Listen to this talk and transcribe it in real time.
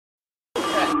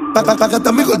Pa' que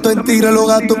está mi corto en tigre, los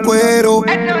gatos cuero.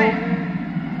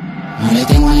 No le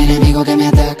temo al enemigo que me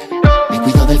ataca. Me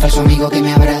cuido del falso amigo que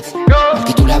me abraza. Al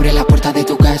que tú le abres las puertas de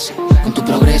tu casa. Con tu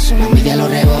progreso, la envidia lo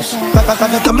rebosa. Pa'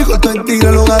 que está mi corto en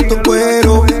tigre, los gatos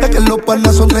cuero. Es que los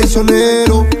panas son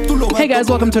traicioneros. Hey guys,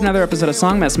 welcome to another episode of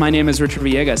Songmess. My name is Richard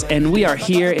Villegas, and we are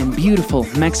here in beautiful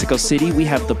Mexico City. We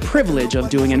have the privilege of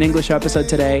doing an English episode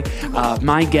today.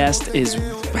 My guest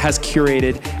has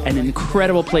curated an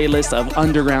incredible playlist of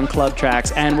underground club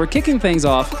tracks, and we're kicking things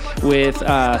off with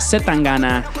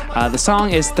Zetangana. The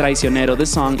song is Traicionero.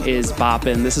 This song is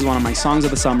boppin'. This is one of my songs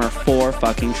of the summer for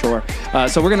fucking sure.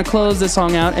 So we're gonna close this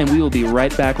song out, and we will be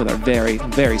right back with our very,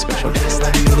 very special guest.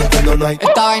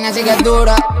 Esta vaina sigue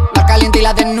dura, la caliente y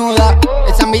la desnuda.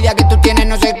 Esa envidia que tú tienes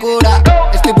no se cura.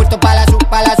 Estoy puesto pa' la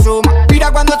suma.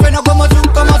 Mira cuando sueno como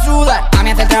suda.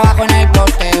 Mami hace el trabajo en el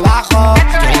poste bajo.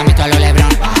 Yo la meto a lo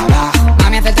Lebron pa' abajo.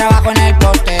 Mami hace el trabajo en el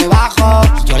poste bajo.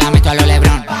 Yo la meto a lo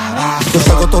Lebron pa' abajo. Yo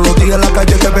salgo todos los días en la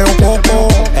calle, te veo poco.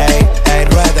 Ey,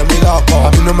 red de mi loco.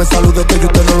 A mí no me salude que yo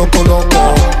usted no lo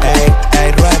conozco.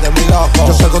 Ey, red de mi loco.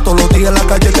 Yo salgo todos los días en la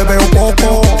calle, te veo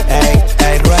poco. Ey,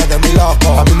 red de mi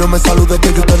loco. A mí no me salude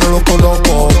que yo usted no lo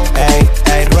conozco. Ey,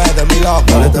 red de mi loco.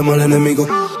 No le temo al enemigo.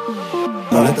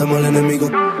 No le temo al enemigo.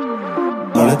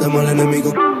 No le temo al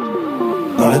enemigo.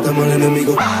 No le temo al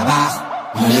enemigo. Abajo.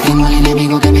 No le temo al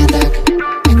enemigo que me ataca.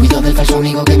 Me cuido del falso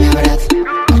amigo que me abraza.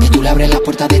 Porque tú le abres las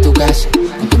puertas de tu casa.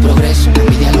 Con tu progreso, la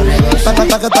envidia lo rebosa.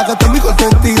 Taca, está mi corto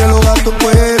en tigre, los gatos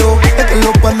cuero. Es que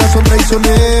los panas son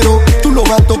traicioneros. Tú los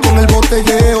gatos con el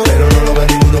botelleo. Pero no lo ve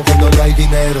ninguno cuando no hay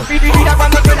dinero. Mira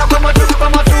cuando sueno como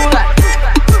suda.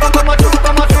 Como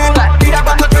suda. Mira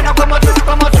cuando sueno como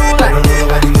suda. Pero no lo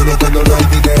ve ninguno cuando no hay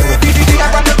dinero.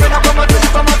 Mira cuando sueno como suda.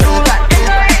 Como suda.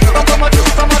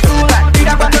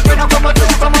 Mira cuando sueno como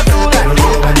suda. Pero no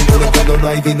lo ve ninguno cuando no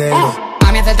hay dinero.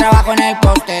 Mami hace el trabajo en el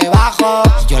poste bajo.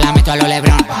 Yo la meto a lo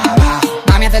Lebron pa' abajo.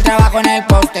 Mami hace el trabajo en el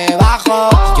poste bajo.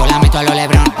 Yo la meto a lo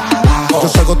Lebron pa' abajo. Yo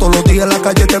salgo todos los días en la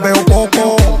calle, te veo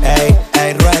poco. Ey,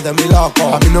 red de mi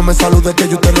loco. A mí no me salude que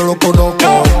yo usted no lo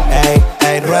conozco. Ey,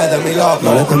 red de mi loco.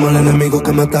 No le temo al enemigo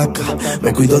que me ataca.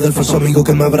 Me cuido del falso amigo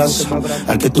que me abraza.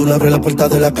 Al que tú le abres la puerta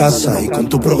de la casa. Y con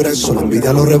tu progreso la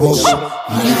envidia lo rebosa.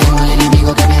 No le temo al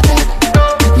enemigo que me ataca.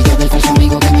 Me cuido del falso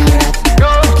amigo que me abraza.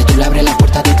 Porque tú le abres la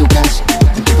puerta de tu casa.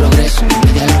 Con tu progreso la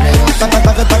envidia lo rebosa. Taca,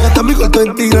 está mi corto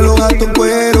en tigre, los gatos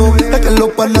cuero. Es que los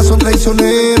panas son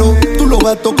traicioneros. Tú los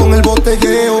gatos con el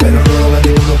botelleo. Pero no lo ve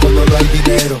ninguno cuando no hay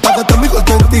dinero. Taca, está mi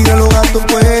corto en tigre, los gatos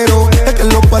cuero. Es que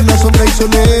los panas son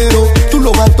traicioneros. Tú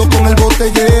los gatos con el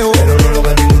botelleo. Pero no lo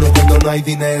ve ninguno cuando no hay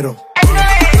dinero.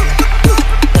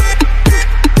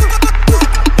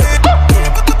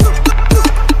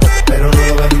 Pero no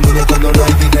lo ve ninguno cuando no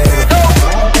hay dinero.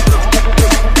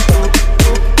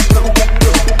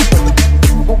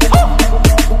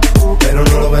 Pero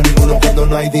no lo ve ninguno cuando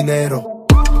no hay dinero.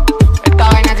 Esta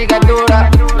vaina sí que es dura,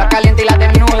 la caliente y la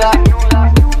desnuda.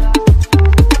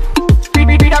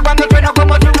 Mira cuando sueno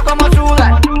como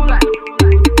suda.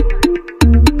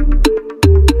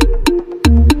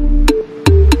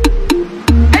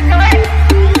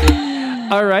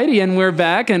 Alrighty, and we're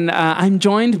back, and I'm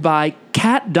joined by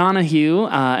Kat Donahue,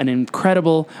 an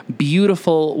incredible,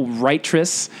 beautiful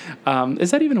writress.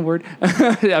 Is that even a word?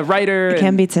 A writer. It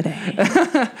can be today.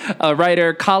 A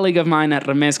writer, colleague of mine at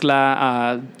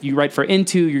Remezcla. You write for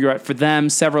Into, you write for them,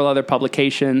 several other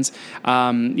publications.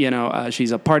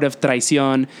 She's a part of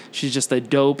Traición. She's just a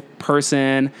dope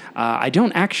person. I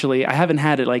haven't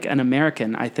had it like an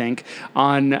American, I think,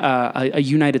 on a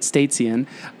United Statesian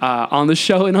on the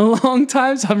show in a long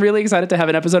time. So I'm really excited to have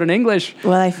an episode in English.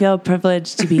 Well, I feel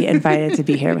privileged to be invited to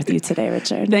be here with you today,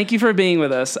 Richard. Thank you for being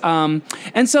with us. Tell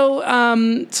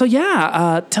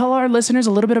our listeners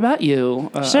a little bit about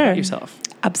you, Sure. about yourself.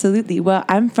 Absolutely. Well,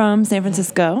 I'm from San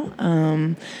Francisco.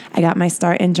 I got my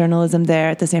start in journalism there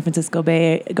at the San Francisco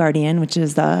Bay Guardian, which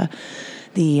is the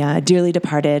dearly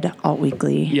departed alt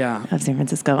weekly of San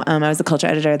Francisco. I was the culture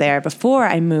editor there before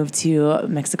I moved to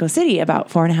Mexico City about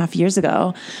 4.5 years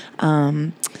ago.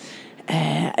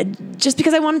 Just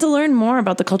because I wanted to learn more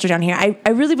about the culture down here. I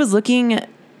really was looking.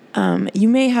 You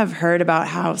may have heard about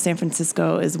how San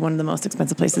Francisco is one of the most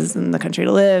expensive places in the country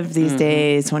to live these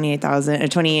days,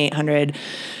 $2,800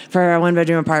 for a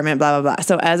one-bedroom apartment, blah, blah, blah.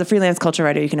 So as a freelance culture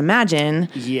writer, you can imagine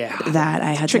that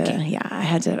I had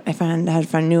to find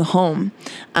a new home.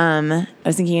 I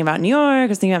was thinking about New York, I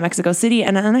was thinking about Mexico City,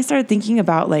 and then I started thinking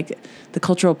about like the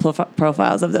cultural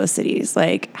profiles of those cities,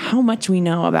 like how much we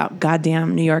know about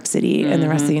goddamn New York City and the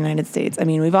rest of the United States. I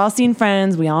mean, we've all seen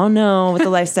Friends, we all know what the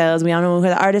lifestyles, we all know who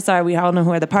the artists artists are. We all know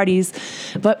who are the parties.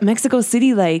 But Mexico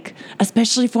City, like,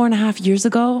 especially 4.5 years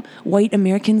ago, white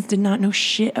Americans did not know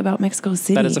shit about Mexico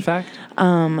City. That is a fact.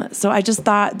 So I just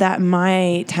thought that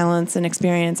my talents and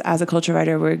experience as a culture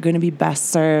writer were going to be best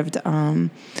served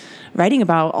writing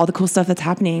about all the cool stuff that's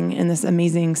happening in this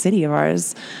amazing city of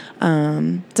ours.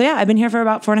 So yeah, I've been here for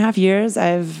about 4.5 years.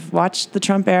 I've watched the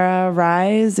Trump era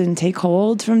rise and take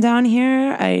hold from down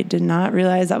here. I did not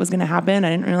realize that was going to happen. I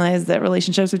didn't realize that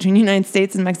relationships between the United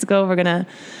States and Mexico were going to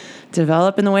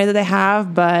develop in the way that they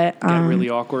have, but Get really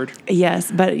awkward. Yes,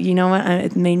 but you know what?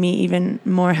 It made me even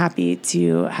more happy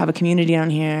to have a community down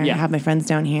here, have my friends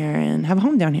down here, and have a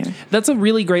home down here. That's a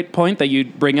really great point that you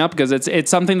bring up, because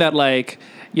it's something that, like,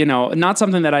 you know, not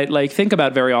something that I like think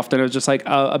about very often. It's just like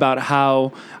about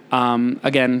how,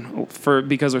 again,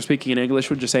 because we're speaking in English,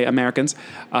 we'll just say Americans,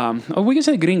 or we can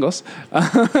say gringos.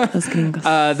 Los gringos.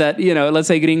 That, you know, let's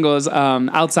say gringos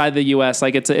outside the U.S.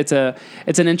 Like it's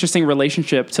an interesting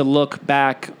relationship to look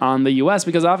back on the U.S.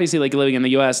 because obviously, like, living in the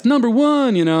U.S., number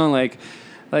one, you know, like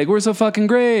we're so fucking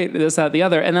great, this, that, the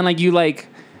other, and then like you like.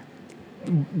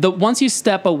 Once you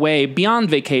step away beyond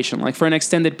vacation, like for an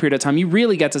extended period of time, you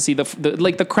really get to see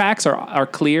the cracks are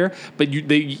clear, but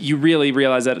you really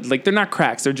realize that, like, they're not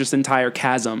cracks, they're just entire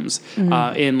chasms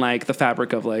in like the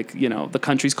fabric of, like, you know, the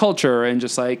country's culture and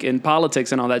just like in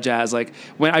politics and all that jazz. Like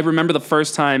when I remember the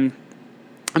first time,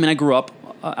 I mean, I grew up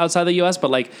outside the U.S., but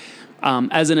like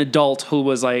as an adult who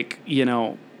was like, you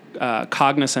know,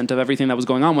 cognizant of everything that was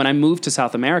going on. When I moved to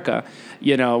South America,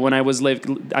 you know, when I lived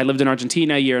in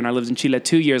Argentina a year and I lived in Chile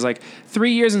 2 years, like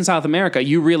 3 years in South America,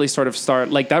 you really sort of start,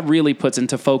 like, that really puts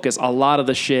into focus a lot of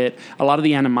the shit, a lot of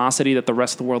the animosity that the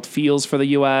rest of the world feels for the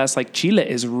U.S. Like Chile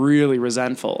is really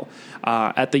resentful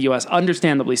at the U.S.,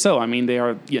 understandably so. I mean, they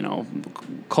are, you know,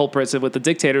 culprits with the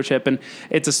dictatorship, and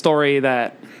it's a story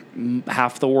that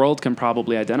half the world can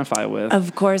probably identify with.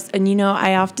 Of course. And, you know,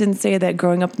 I often say that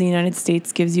growing up in the United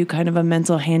States gives you kind of a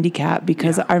mental handicap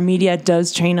because our media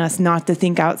does train us not to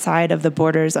think outside of the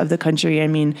borders of the country. I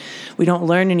mean, we don't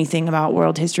learn anything about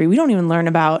world history. We don't even learn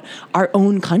about our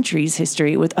own country's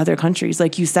history with other countries.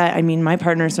 Like you said, I mean, my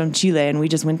partner's from Chile and we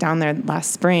just went down there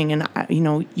last spring, and, you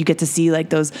know, you get to see like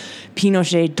those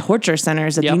Pinochet torture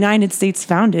centers that the United States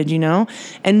founded, you know,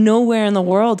 and nowhere in the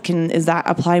world is that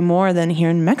apply more than here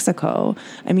in Mexico.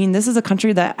 I mean, this is a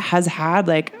country that has had,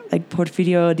 like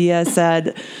Porfirio Diaz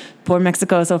said, poor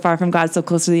Mexico, so far from God, so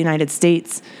close to the United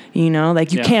States. You know,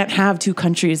 like you can't have two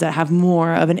countries that have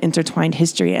more of an intertwined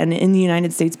history. And in the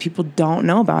United States, people don't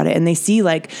know about it. And they see,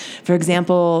 like, for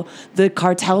example, the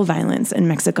cartel violence in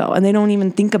Mexico. And they don't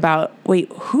even think about,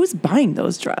 wait, who's buying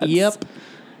those drugs? Yep.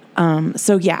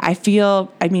 So yeah,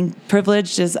 I mean,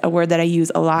 privileged is a word that I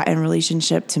use a lot in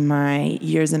relationship to my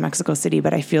years in Mexico City,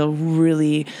 but I feel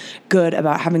really good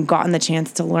about having gotten the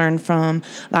chance to learn from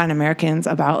Latin Americans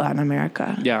about Latin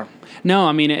America. Yeah. No,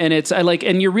 I mean, and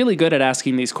and you're really good at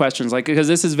asking these questions, like, because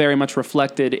this is very much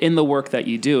reflected in the work that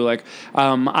you do. Like,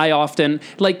 I often,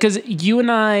 like, because you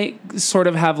and I sort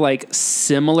of have like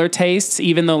similar tastes,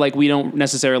 even though like we don't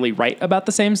necessarily write about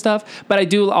the same stuff, but I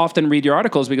do often read your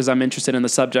articles because I'm interested in the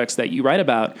subjects that you write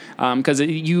about. Because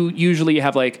you usually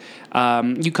have like,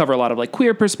 you cover a lot of like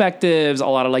queer perspectives, a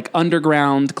lot of like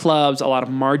underground clubs, a lot of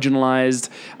marginalized,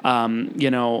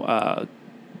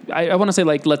 I want to say,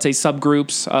 like, let's say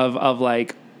subgroups of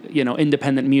like, you know,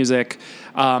 independent music.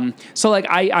 So like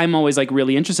I'm always like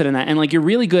really interested in that. And like, you're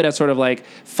really good at sort of like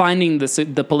finding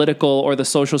the political or the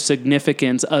social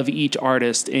significance of each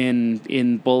artist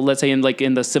in well, let's say in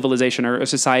the civilization or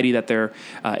society that they're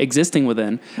existing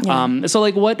within. Yeah. So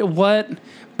like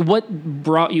what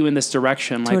brought you in this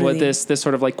direction? Like what this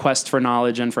sort of like quest for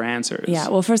knowledge and for answers? Yeah.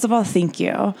 Well, first of all, thank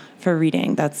you for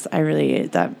reading. That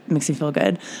makes me feel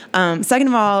good. Second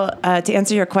of all, to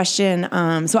answer your question,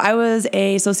 so I was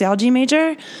a sociology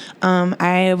major.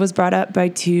 I was brought up by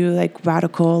two like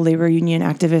radical labor union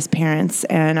activist parents,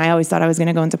 and I always thought I was going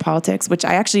to go into politics, which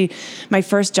my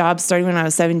first job starting when I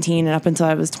was 17 and up until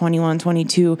I was 21,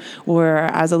 22 were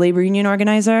as a labor union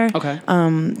organizer. Okay.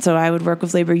 So I would work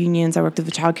with labor unions. I worked with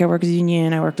the Child Care Workers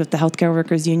Union. I worked with the Healthcare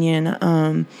Workers Union.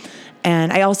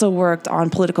 And I also worked on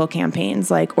political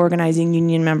campaigns, like organizing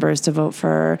union members to vote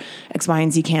for X, Y,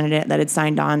 and Z candidate that had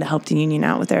signed on to help the union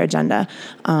out with their agenda.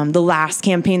 The last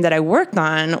campaign that I worked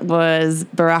on was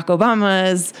Barack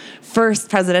Obama's first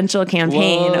presidential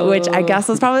campaign, which I guess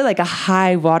was probably like a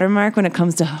high watermark when it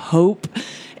comes to hope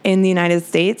in the United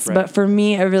States. Right. But for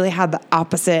me, it really had the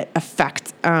opposite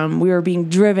effect. We were being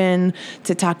driven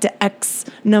to talk to X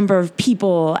number of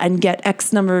people and get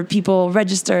X number of people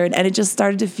registered. And it just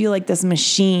started to feel like this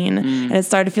machine. And it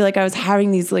started to feel like I was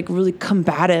having these like really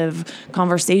combative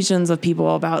conversations with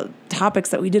people about topics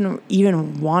that we didn't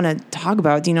even want to talk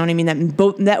about. Do you know what I mean?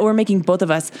 That were making both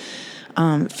of us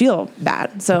feel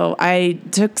bad. So I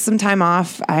took some time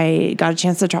off. I got a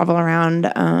chance to travel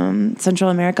around Central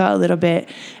America a little bit.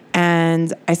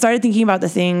 And I started thinking about the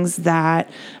things that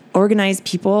organize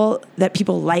people, that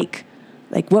people like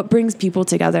what brings people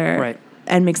together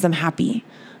and makes them happy.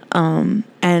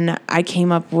 And I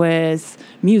came up with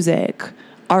music,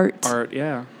 art,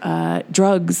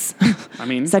 drugs,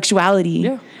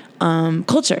 sexuality,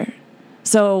 culture.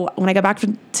 So when I got back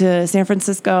to San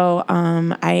Francisco,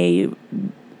 I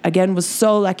again was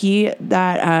so lucky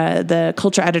that the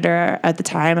culture editor at the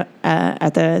time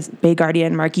at the Bay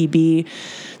Guardian, Marky B,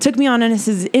 took me on as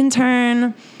his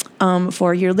intern.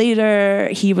 For a year later,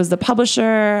 he was the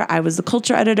publisher. I was the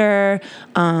culture editor.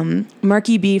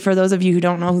 Marky B, for those of you who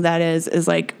don't know who that is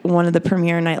like one of the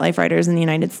premier nightlife writers in the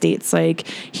United States. Like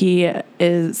he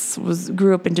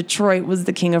grew up in Detroit, was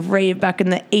the king of rave back in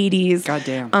the 80s.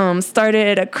 Goddamn.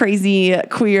 Started a crazy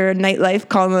queer nightlife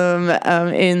column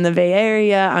in the Bay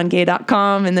Area on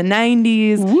gay.com in the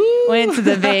 90s. Woo! Went to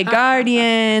the Bay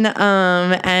Guardian.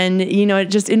 And, it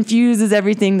just infuses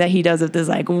everything that he does with this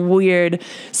like weird,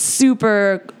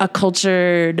 super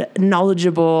accultured,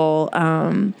 knowledgeable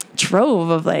trove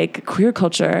of like queer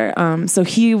culture. So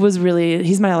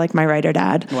he's my writer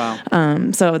dad.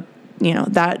 Wow. So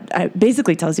that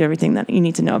basically tells you everything that you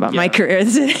need to know about my career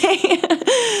today.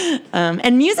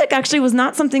 And music actually was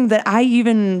not something that I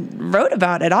even wrote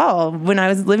about at all when I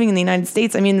was living in the United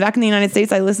States. I mean, back in the United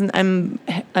States, I'm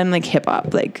like hip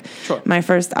hop. Like my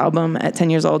first album at 10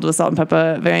 years old was Salt and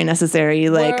Pepper, Very Necessary.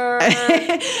 Like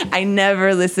I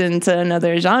never listened to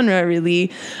another genre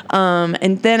really.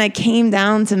 And then I came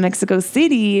down to Mexico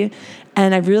City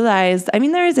and I realized,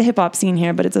 there is a hip hop scene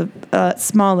here, but it's a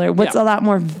smaller. What's a lot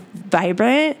more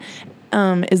vibrant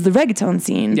is the reggaeton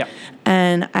scene. Yeah.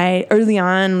 And early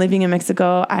on, living in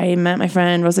Mexico, I met my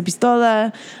friend Rosa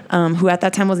Pistola, who at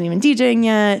that time wasn't even DJing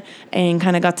yet, and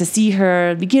kind of got to see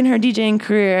her begin her DJing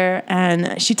career.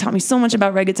 And she taught me so much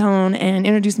about reggaeton and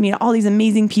introduced me to all these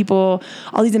amazing people,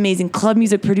 all these amazing club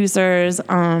music producers.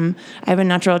 I have a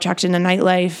natural attraction to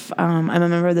nightlife. I'm a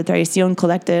member of the Traición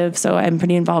Collective, so I'm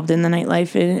pretty involved in the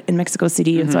nightlife in Mexico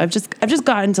City. And so I've just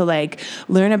gotten to like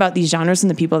learn about these genres and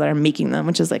the people that are making them,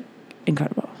 which is like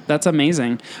incredible. That's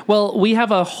amazing. Well, we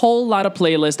have a whole lot of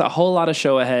playlist, a whole lot of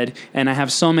show ahead, and I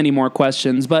have so many more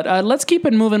questions. But let's keep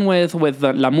it moving with La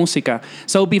Música.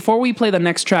 So before we play the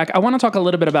next track, I want to talk a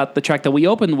little bit about the track that we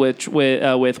opened with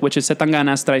which is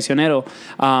Zetangana's Traicionero.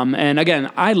 And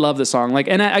again, I love the song.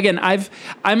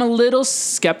 I'm a little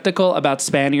skeptical about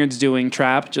Spaniards doing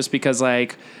trap, just because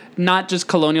not just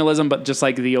colonialism, but just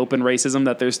like the open racism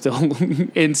that there's still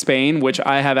in Spain, which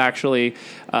I have actually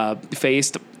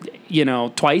faced,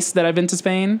 twice that I've been to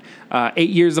Spain, 8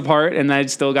 years apart, and I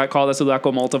still got called a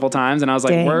Sudaco multiple times, and I was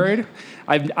like, word?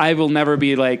 I will never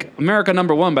be like America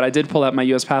 #1, but I did pull out my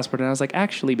U.S. passport, and I was like,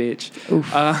 actually, bitch.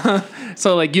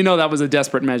 So that was a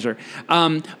desperate measure.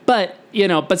 But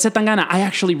Zetangana, I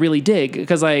actually really dig,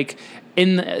 because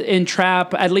in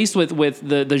trap, at least with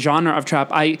the genre of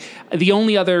trap, the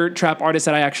only other trap artist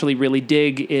that I actually really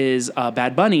dig is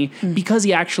Bad Bunny, because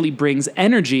he actually brings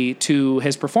energy to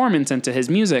his performance and to his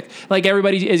music. Like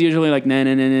everybody is usually like nah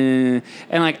nah nah nah,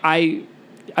 and like I'm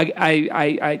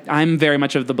very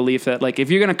much of the belief that if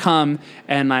you're gonna come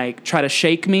and try to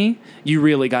shake me, you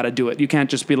really got to do it. You can't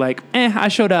just be like, I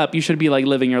showed up. You should be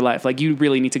living your life. You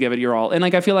really need to give it your all. And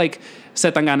I feel like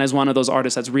Zetangana is one of those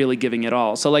artists that's really giving it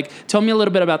all. So tell me a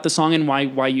little bit about the song and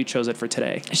why you chose it for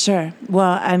today. Sure.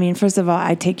 Well, first of all,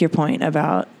 I take your point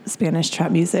about Spanish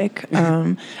trap music.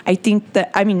 I think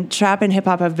that, trap and hip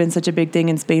hop have been such a big thing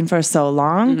in Spain for so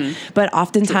long, but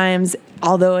oftentimes,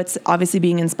 although it's obviously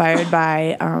being inspired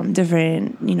by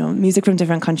different, music from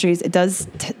different countries,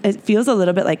 it feels a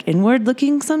little bit inward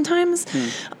looking sometimes.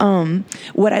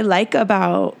 What I like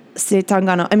about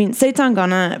Zetangana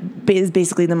is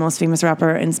basically the most famous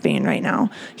rapper in Spain right now.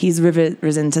 He's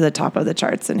risen to the top of the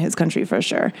charts in his country for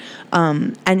sure.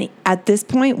 And at this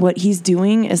point, what he's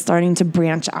doing is starting to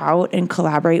branch out and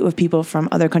collaborate with people from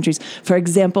other countries. For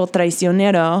example,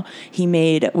 Traicionero, he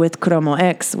made with Cromo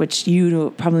X, which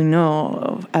you probably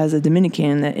know as a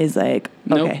Dominican, that is okay.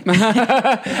 Nope.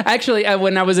 Actually,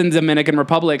 when I was in the Dominican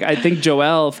Republic, I think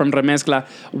Joel from Remezcla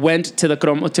went to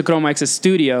Cromo X's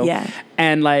studio,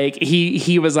 and like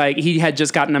he was like he had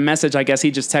just gotten a message. I guess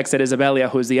he just texted Isabelia,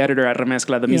 who's the editor at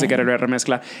Remezcla, the music editor at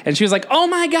Remezcla, and she was like, "Oh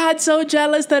my God, so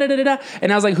jealous!" Da, da, da, da.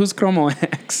 And I was like, "Who's Chromo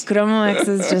X?" Chromo X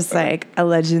is just like a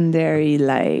legendary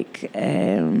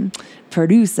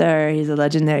producer. He's a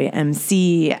legendary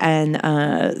MC,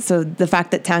 and so the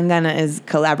fact that Tangana is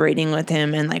collaborating with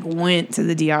him and like went to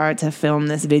the DR to film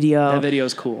this video. That video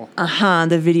is cool.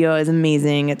 The video is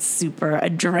amazing. It's super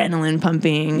adrenaline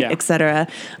pumping, etc.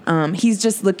 He's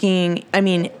just looking. I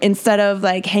mean, instead of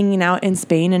like hanging out in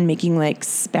Spain and making like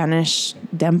Spanish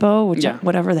dembow, which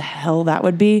whatever the hell that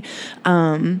would be,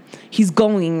 he's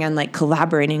going and like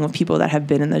collaborating with people that have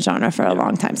been in the genre for a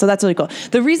long time. So that's really cool.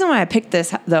 The reason why I picked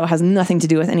this though has nothing to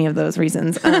do with any of those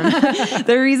reasons.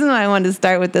 The reason why I wanted to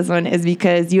start with this one is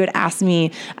because you had asked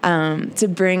me to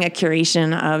bring a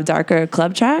curation of darker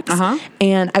club tracks,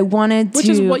 and I wanted which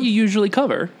is what you usually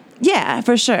cover. Yeah,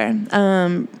 for sure.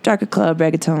 Darker club,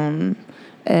 reggaeton,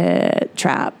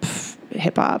 trap,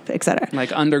 hip hop, etc.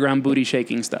 Like underground booty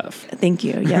shaking stuff. Thank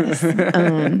you. Yes.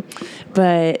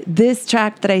 But this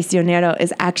track, Traicionero,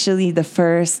 is actually the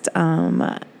first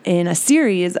in a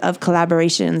series of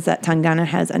collaborations that Tangana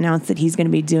has announced that he's going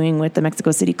to be doing with the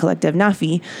Mexico City collective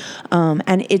Nafi.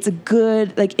 And it's a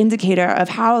good like indicator of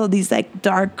how these like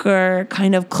darker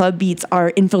kind of club beats are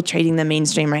infiltrating the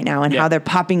mainstream right now and how they're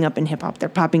popping up in hip hop, they're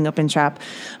popping up in trap.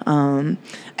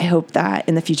 I hope that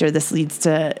in the future this leads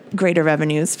to greater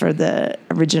revenues for the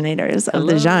originators of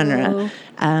the genre.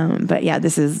 But yeah,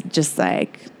 this is just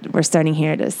like, we're starting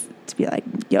here to be like,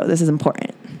 yo, this is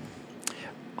important.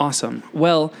 Awesome.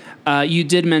 Well, you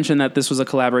did mention that this was a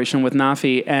collaboration with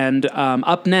Nafi, and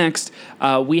up next,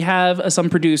 we have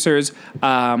some producers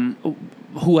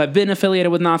who have been affiliated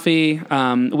with Nafi.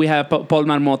 We have Paul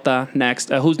Marmota next,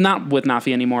 who's not with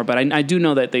Nafi anymore, but I do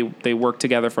know that they worked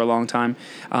together for a long time.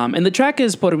 And the track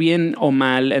is Por Bien o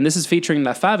Mal, and this is featuring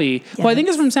La Favi, who I think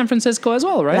is from San Francisco as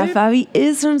well, right? La Favi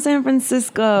is from San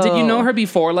Francisco. Did you know her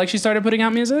before, like she started putting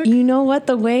out music? You know what?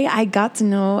 The way I got to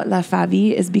know La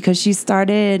Favi is because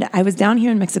I was down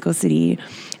here in Mexico City,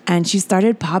 and she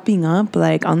started popping up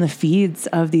like on the feeds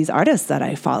of these artists that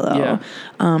I follow. Yeah.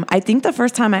 I think the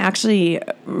first time I actually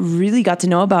really got to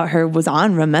know about her was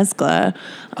on Remezcla,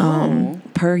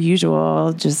 per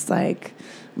usual, just like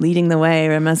leading the way,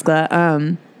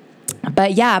 Remezcla.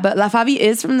 But La Favi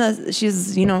is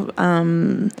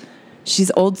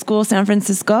she's old school San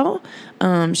Francisco.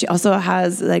 She also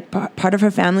has like part of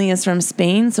her family is from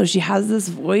Spain. So she has this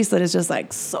voice that is just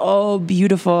like so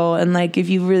beautiful. And like, if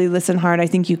you really listen hard, I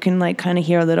think you can like kind of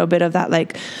hear a little bit of that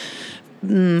like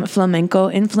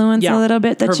flamenco influence a little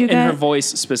bit that you get. In her voice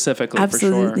specifically,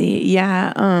 absolutely, for sure.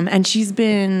 Yeah. And she's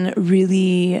been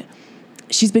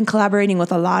collaborating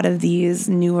with a lot of these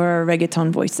newer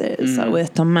reggaeton voices,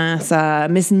 with Tomasa,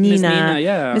 Miss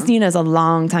Nina. Miss Nina is a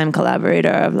longtime collaborator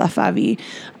of La Favi,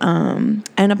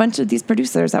 and a bunch of these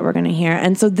producers that we're going to hear.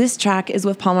 And so this track is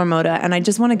with Paul Marmota, and I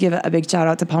just want to give a big shout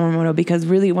out to Paul Marmota, because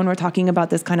really when we're talking about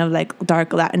this kind of like dark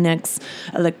Latinx,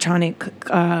 electronic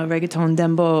reggaeton,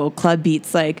 dembow, club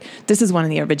beats, like this is one of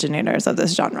the originators of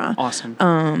this genre.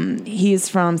 Awesome. He's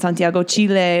from Santiago,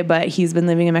 Chile, but he's been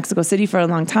living in Mexico City for a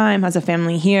long time, has a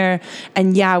family here,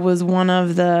 and was one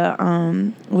of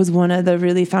the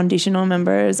really foundational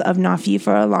members of Nafi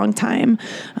for a long time.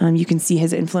 You can see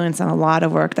his influence on a lot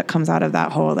of work that comes out of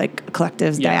that whole like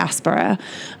collectives diaspora,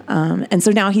 and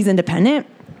so now he's independent.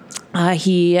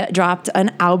 He dropped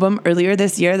an album earlier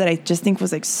this year that I just think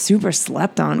was like super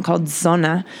slept on, called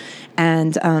Zona.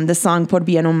 And the song Por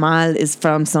Bien o Mal is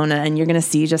from Zona, and you're gonna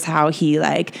see just how he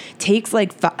like takes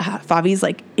like Favi's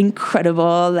like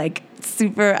incredible like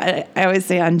super, I always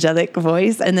say angelic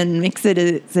voice, and then mix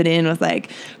it in with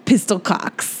like pistol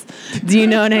cocks. Do you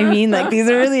know what I mean? Like these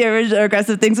are really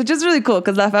aggressive things, which is really cool,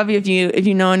 because La Favi, if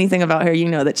you know anything about her, you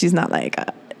know that she's not like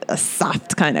a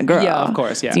soft kind of girl. Yeah, of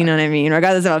course, yeah. Do you know what I mean?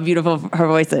 Regardless of how beautiful her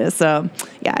voice is. So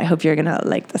yeah, I hope you're gonna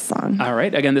like this song. All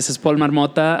right, again, this is Paul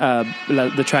Marmota.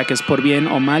 The track is Por Bien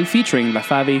o Mal featuring La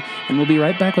Favi, and we'll be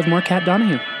right back with more Kat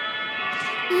Donahue.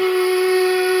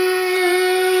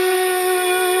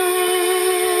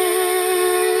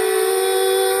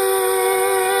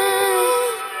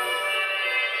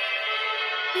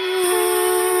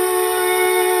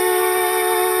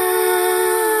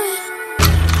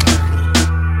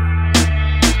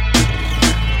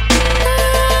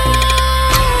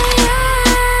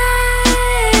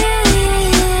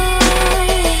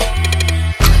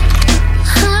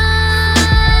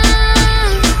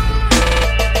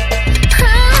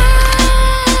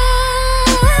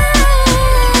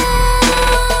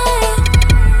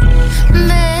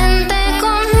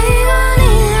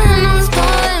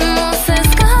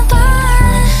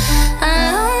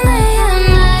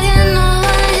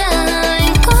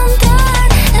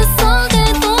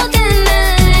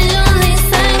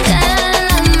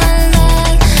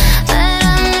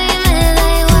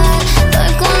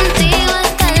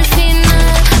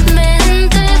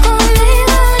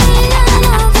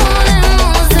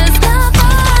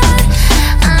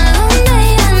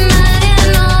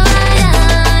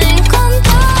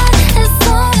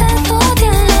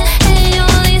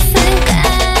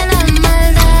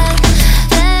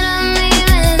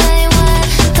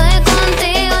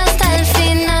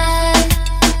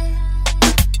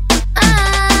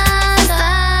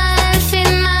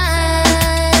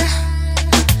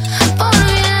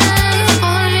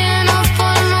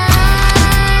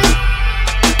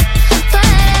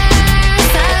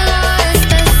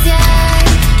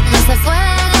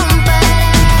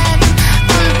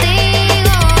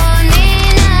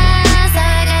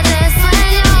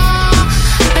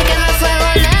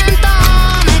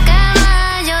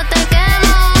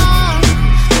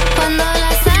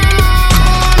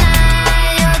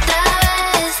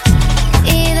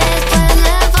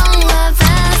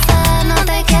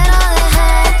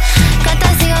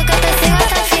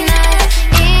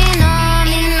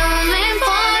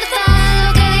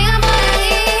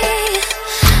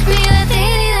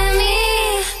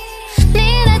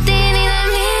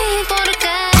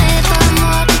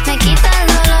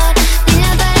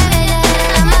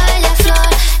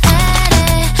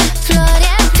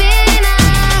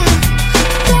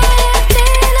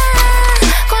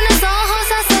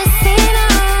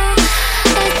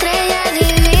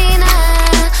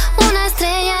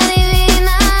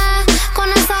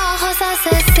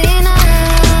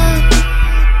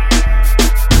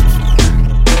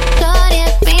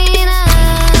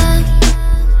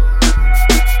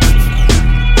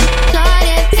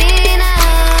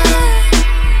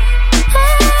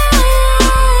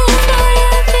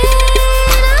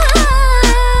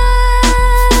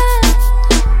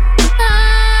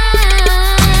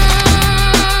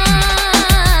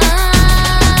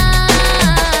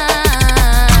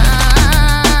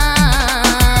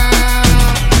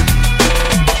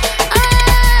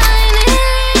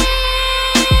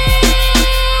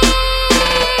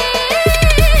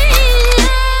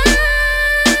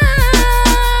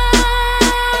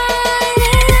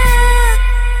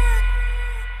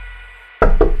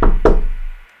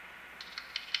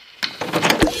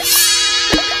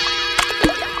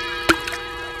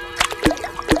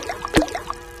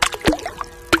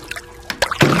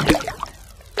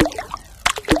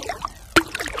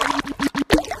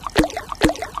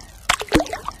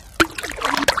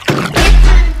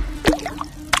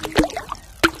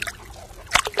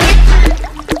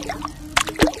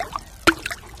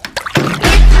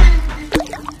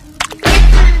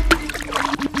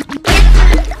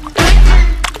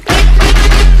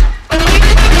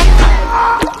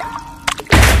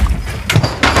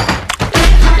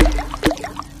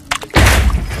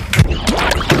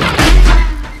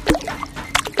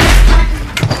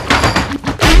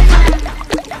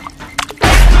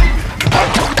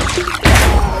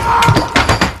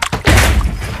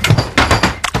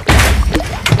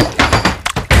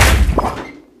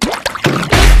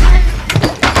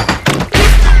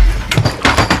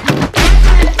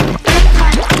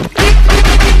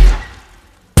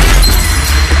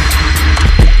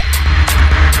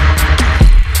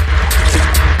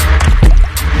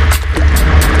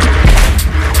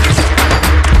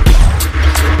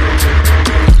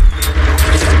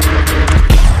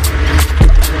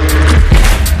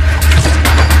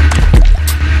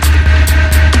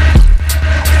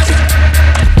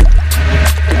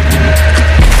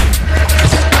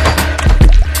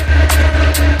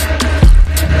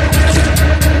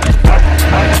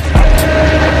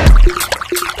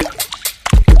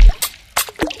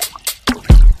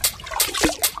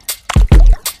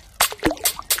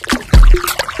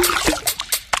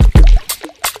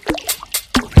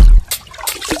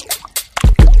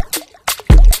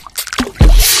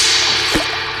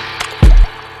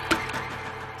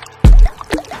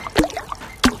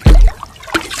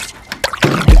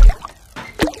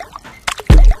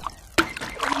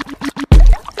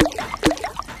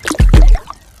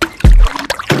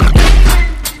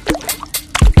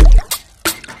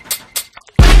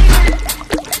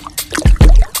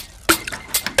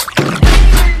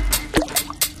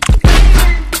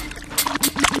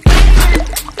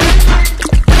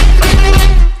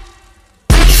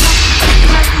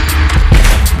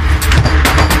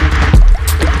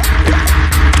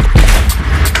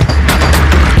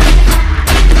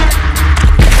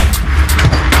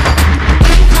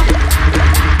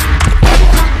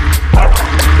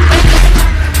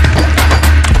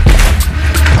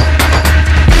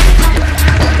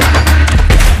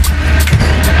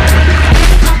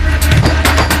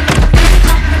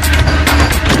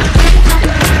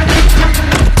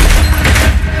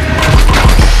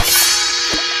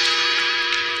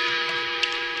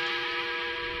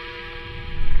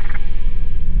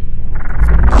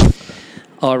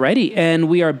 Alrighty, and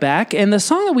we are back. And the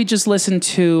song that we just listened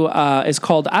to is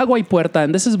called Agua y Puerta,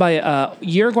 and this is by a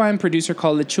Uruguayan producer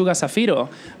called Lechuga Zafiro,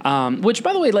 which,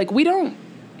 by the way, like we don't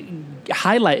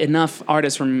highlight enough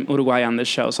artists from Uruguay on this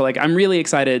show. So like I'm really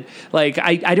excited. Like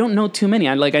I don't know too many.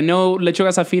 I know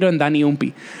Lechuga Zafiro and Dani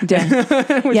Umpi.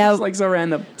 Yeah. Which is like so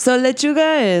random. So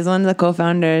Lechuga is one of the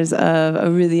co-founders of a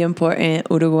really important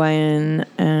Uruguayan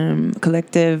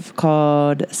collective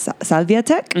called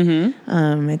Salviatec.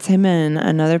 Mm-hmm. It's him and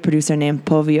another producer named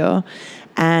Povio.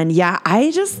 And yeah,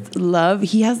 I just love,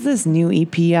 he has this new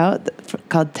EP out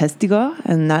called Testigo,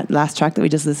 and that last track that we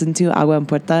just listened to, Agua en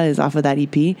Puerta, is off of that EP.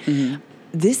 Mm-hmm.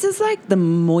 This is like the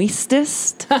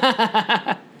moistest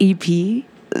EP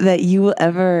that you will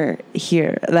ever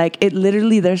hear. Like it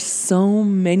literally, there's so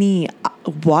many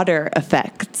water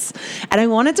effects. And I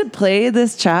wanted to play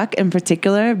this track in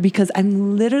particular because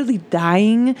I'm literally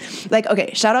dying. Like,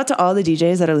 okay, shout out to all the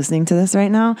DJs that are listening to this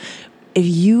right now. If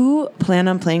you plan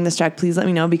on playing this track, please let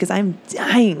me know because I'm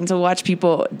dying to watch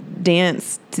people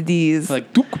dance to these. Like,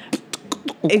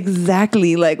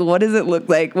 exactly. Like, what does it look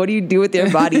like? What do you do with your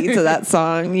body to that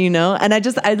song, you know? And I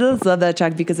just love that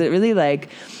track because it really, like,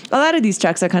 a lot of these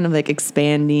tracks are kind of like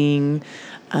expanding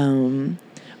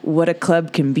what a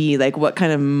club can be, like what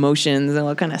kind of emotions and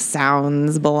what kind of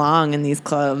sounds belong in these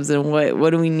clubs, and what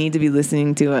do we need to be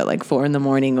listening to at like 4 a.m.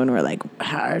 when we're like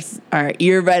our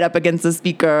ear right up against the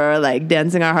speaker, like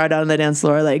dancing our heart out on the dance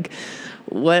floor. Like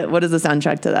what does the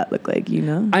soundtrack to that look like, you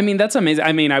know? I mean, that's amazing.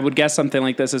 I mean, I would guess something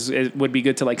like this it would be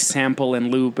good to like sample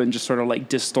and loop and just sort of like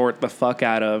distort the fuck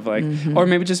out of like, or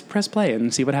maybe just press play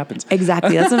and see what happens.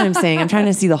 Exactly. That's what I'm saying. I'm trying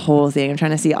to see the whole thing. I'm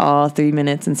trying to see all 3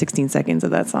 minutes and 16 seconds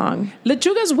of that song.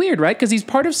 Lechuga's weird, right? Because he's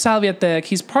part of Salviatec,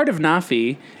 he's part of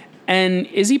Nafi. And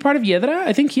is he part of Yedra?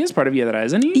 I think he is part of Yedra,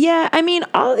 isn't he? Yeah, I mean,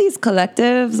 all of these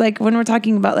collectives, like when we're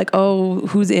talking about like, oh,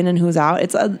 who's in and who's out,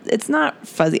 it's not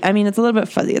fuzzy. I mean, it's a little bit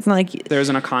fuzzy. It's not like there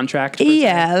isn't a contract.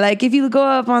 Yeah, like if you go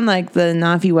up on like the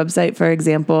Nafi website, for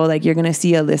example, like you're gonna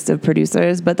see a list of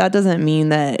producers, but that doesn't mean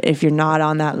that if you're not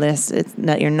on that list, it's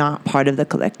that you're not part of the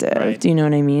collective. Right. Do you know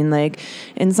what I mean? Like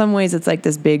in some ways, it's like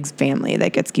this big family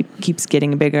that keeps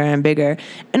getting bigger and bigger,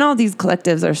 and all these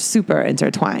collectives are super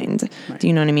intertwined. Right. Do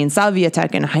you know what I mean?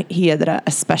 Salviatec and Hiedra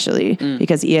especially,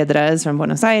 because Hiedra is from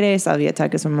Buenos Aires,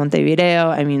 Salviatec is from Montevideo.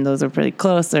 I mean, those are pretty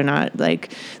close. They're not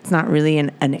like, it's not really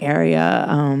an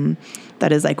area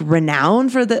that is like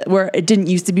renowned for where it didn't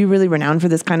used to be really renowned for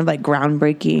this kind of like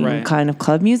groundbreaking kind of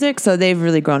club music. So they've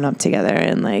really grown up together,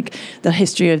 and like the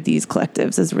history of these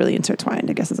collectives is really intertwined,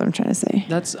 I guess is what I'm trying to say.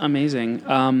 That's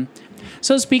amazing.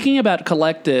 So speaking about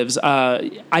collectives,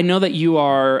 I know that you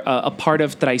are a part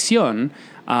of Traición,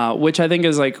 which I think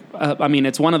is like, I mean,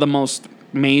 it's one of the most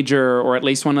major, or at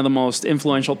least one of the most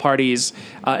influential parties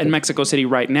in Mexico City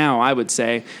right now, I would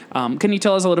say. Can you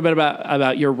tell us a little bit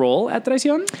about your role at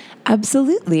Traición?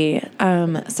 Absolutely.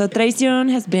 So Traición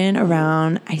has been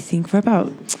around, I think, for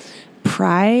about...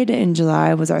 Pride in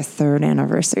July was our 3rd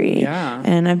anniversary. Yeah.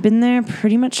 And I've been there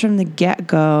pretty much from the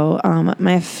get-go.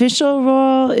 My official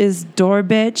role is door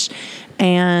bitch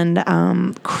and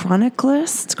chronicler.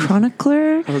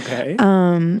 Okay.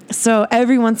 So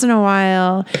every once in a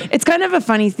while, it's kind of a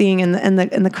funny thing, and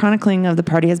the chronicling of the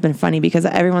party has been funny because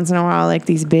every once in a while, like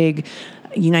these big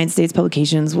United States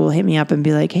publications will hit me up and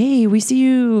be like, hey, we see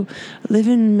you live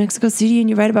in Mexico City and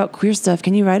you write about queer stuff.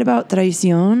 Can you write about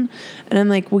Traición? And I'm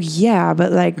like, well, yeah,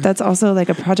 but like that's also like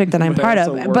a project that I'm part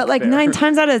of. But like 9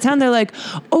 times out of 10, they're like,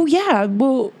 oh yeah,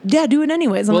 well, yeah, do it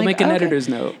anyways. We'll make an editor's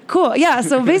note. Cool. Yeah.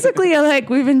 So basically, like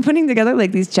we've been putting together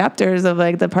like these chapters of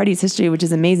like the party's history, which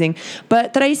is amazing.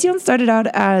 But Traición started out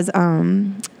as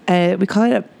we call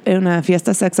it una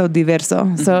fiesta sexo diverso.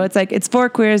 Mm-hmm. So it's for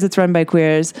queers, it's run by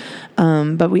queers,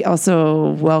 but we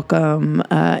also welcome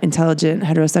intelligent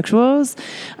heterosexuals.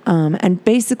 And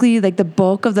basically, like the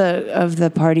bulk of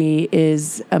the party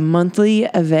is a monthly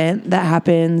event that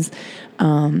happens.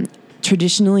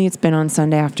 Traditionally, it's been on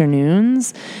Sunday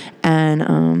afternoons,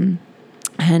 and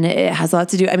it has a lot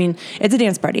to do. I mean, it's a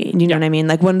dance party. You know what I mean?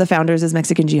 Like one of the founders is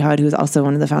Mexican Jihad, who's also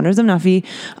one of the founders of Nafi.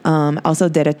 Also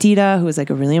Deratira, who is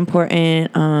like a really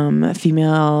important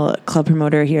female club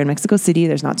promoter here in Mexico City.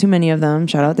 There's not too many of them.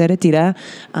 Shout out Deratira.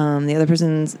 The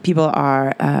other people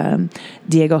are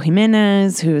Diego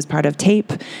Jimenez, who is part of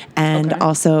TAPE, and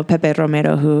also Pepe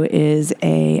Romero, who is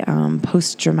a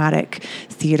post-dramatic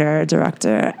theater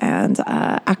director and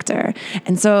actor.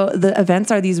 And so the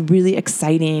events are these really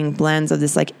exciting blends of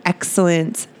this like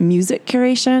excellent music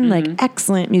curation, like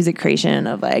excellent music creation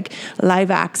of like live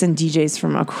acts and DJs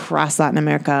from across Latin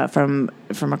America, from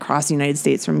from across the United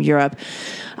States, from Europe.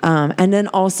 And then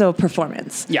also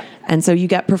performance. Yeah. And so you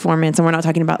get performance, and we're not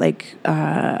talking about like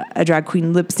a drag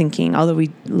queen lip syncing, although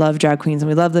we love drag queens and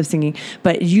we love lip syncing.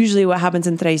 But usually what happens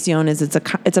in Tradición is it's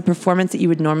a performance that you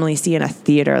would normally see in a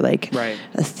theater, like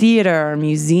a theater or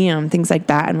museum, things like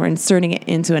that. And we're inserting it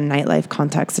into a nightlife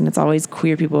context, and it's always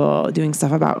queer people doing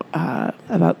stuff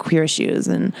about queer issues,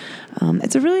 and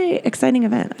it's a really exciting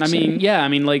event. Actually. I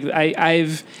mean, like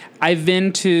I've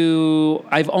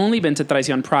only been to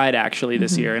Tradición Pride actually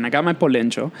this year, and I got my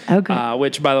polencho,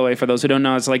 which, by the way, for those who don't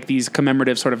know, is like these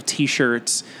commemorative sort of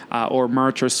T-shirts or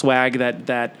merch or swag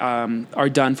that are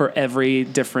done for every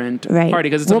different party,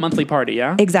 because it's a monthly party,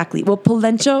 yeah? Exactly. Well,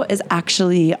 Polencho is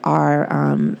actually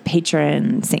our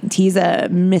patron saint. He's a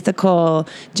mythical,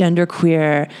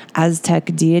 genderqueer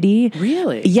Aztec deity.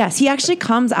 Really? Yes. He actually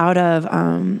comes out of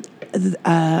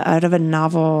a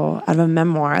novel, out of a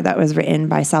memoir that was written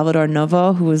by Salvador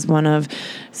Novo, who was one of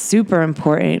super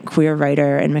important queer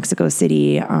writer in Mexico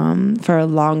City for a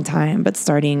long time, but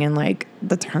starting in like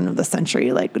the turn of the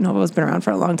century. Like Novo's been around for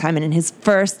a long time. And in his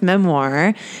first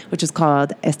memoir, which is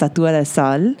called Estatua de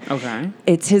Sol,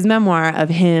 it's his memoir of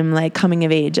him like coming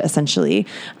of age, essentially,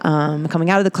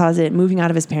 coming out of the closet, moving out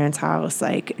of his parents' house,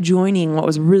 like joining what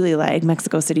was really like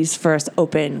Mexico City's first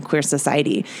open queer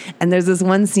society. And there's this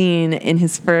one scene in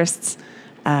his first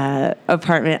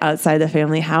apartment outside the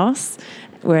family house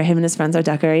where him and his friends are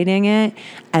decorating it,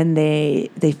 and they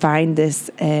find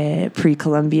this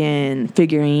pre-Columbian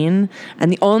figurine,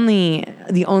 and the only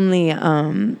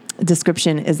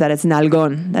description is that it's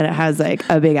nalgón, that it has like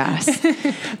a big ass.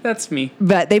 That's me.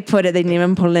 But they name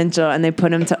him Polencho, and they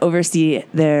put him to oversee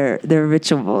their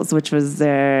rituals, which was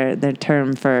their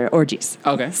term for orgies.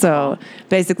 Okay. So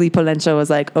basically Polencho was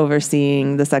like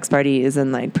overseeing the sex parties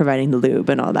and like providing the lube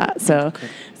and all that. So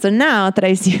now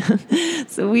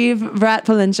so we've brought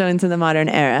Polencho into the modern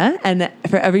era, and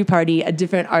for every party a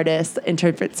different artist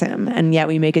interprets him, and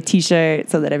we make a t-shirt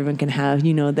so that everyone can have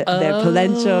their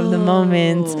Polencho of the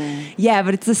moment. Yeah,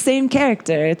 but it's the same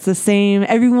character. It's the same.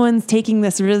 Everyone's taking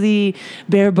this really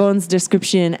bare bones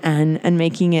description and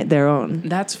making it their own.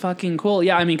 That's fucking cool.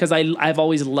 Yeah, I mean, because I've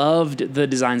always loved the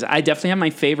designs. I definitely have my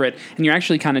favorite, and you're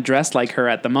actually kind of dressed like her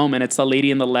at the moment. It's the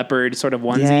Lady in the Leopard sort of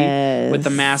onesie with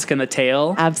the mask and the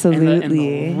tail. Absolutely. And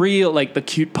the real, like the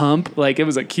cute pump. Like it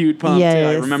was a cute pump too.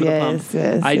 I remember the pump.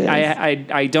 Yes.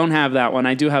 I don't have that one.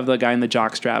 I do have the guy in the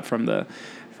jockstrap from the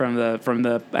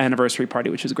anniversary party,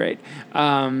 which is great.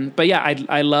 But yeah,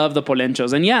 I love the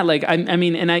Polenchos, and I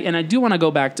mean, and I do want to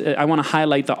go back to, I want to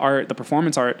highlight the art, the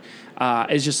performance art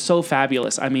is just so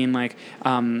fabulous. I mean, like,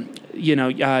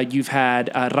 you've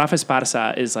had Rafa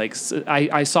Esparza is like,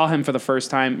 I saw him for the first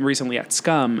time recently at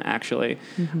Scum actually,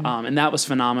 and that was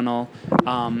phenomenal.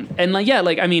 And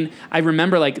like, I mean, I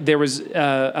remember like there was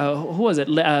who was it?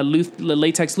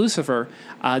 Latex Lucifer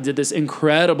did this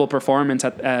incredible performance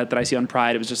at Tradición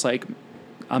Pride. It was just like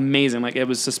amazing. Like it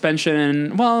was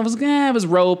suspension. Well, it was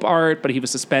rope art, but he was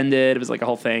suspended. It was like a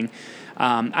whole thing.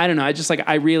 I don't know. I just like,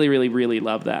 I really, really, really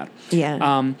love that.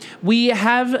 Yeah. We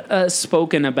have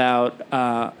spoken about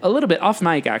a little bit off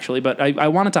mic actually, but I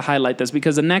wanted to highlight this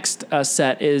because the next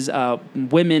set is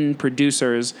women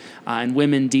producers and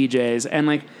women DJs. And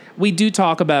like, we do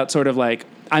talk about sort of like,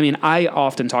 I mean, I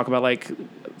often talk about like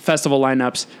festival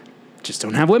lineups just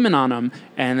don't have women on them.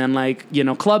 And then like,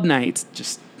 club nights,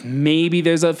 just maybe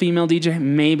there's a female DJ,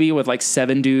 maybe with like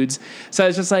 7 dudes. So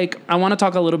it's just like, I want to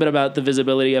talk a little bit about the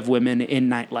visibility of women in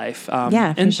nightlife.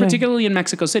 And sure. Particularly in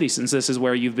Mexico City, since this is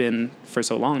where you've been for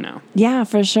so long now. Yeah,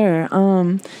 for sure.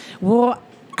 Well,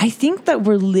 I think that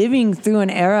we're living through an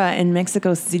era in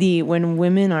Mexico City when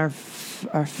women are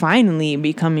finally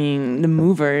becoming the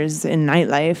movers in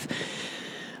nightlife.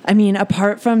 I mean,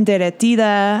 apart from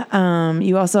Derretida,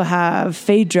 you also have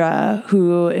Phaedra,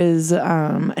 who is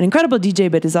an incredible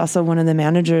DJ, but is also one of the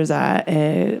managers at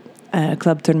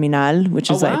Club Terminal,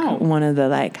 which is like one of the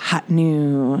like hot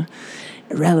new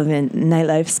relevant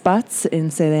nightlife spots in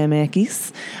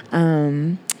CDMX.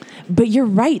 But you're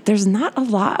right. There's not a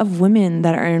lot of women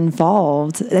that are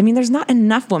involved. I mean, there's not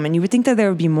enough women. You would think that there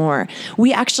would be more.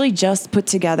 We actually just put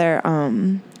together...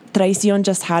 Tradición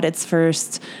just had its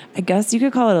first, I guess you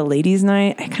could call it a ladies'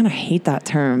 night. I kind of hate that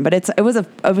term, but it was a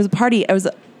party. It was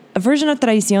a version of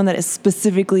Tradición that is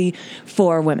specifically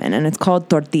for women, and it's called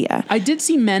Tortilla. I did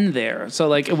see men there, so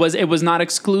like it was not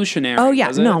exclusionary. Oh yeah,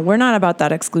 no, we're not about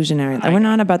that exclusionary. We're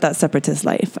not about that separatist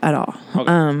life at all.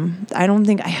 Okay. I don't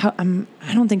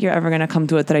think you're ever gonna come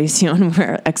to a Tradición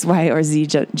where X, Y, or Z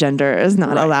gender is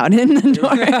not allowed in the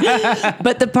door.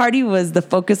 But the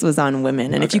focus was on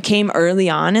women, and if you came early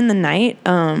on in the night,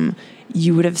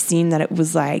 you would have seen that it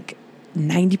was like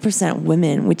 90%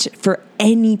 women, which for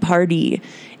any party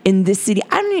in this city,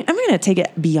 I'm going to take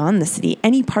it beyond the city,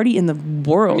 any party in the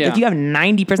world. Yeah. If you have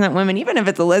 90% women, even if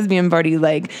it's a lesbian party,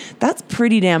 like that's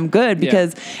pretty damn good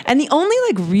because, and the only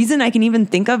like reason I can even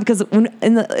think of, because when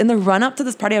in the run up to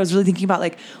this party, I was really thinking about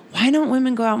like, why don't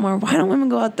women go out more? Why don't women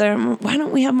go out there? Why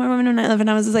don't we have more women in nightlife? And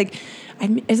I was just like,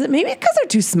 is it maybe because they're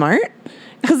too smart?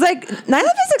 Because like nightlife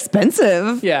is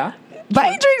expensive. Yeah.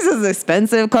 Buying drinks is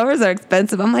expensive. Covers are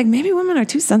expensive. I'm like, maybe women are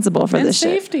too sensible for And this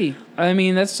shit. safety. I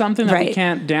mean, that's something that we Right.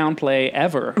 can't downplay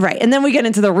ever. Right. And then we get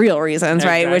into the real reasons,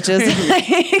 right? Which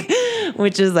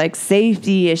is like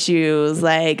safety issues,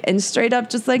 like, and straight up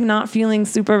just like not feeling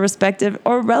super respected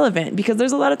or relevant, because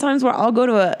there's a lot of times where I'll go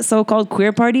to a so-called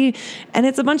queer party and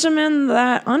it's a bunch of men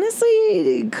that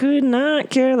honestly could not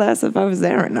care less if I was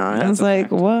there or not. I was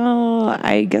like, well,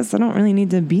 I guess I don't really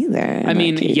need to be there. I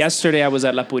mean, yesterday I was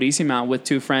at La Purísima with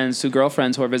two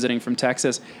girlfriends who are visiting from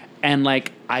Texas. And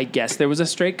like, I guess there was a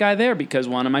straight guy there because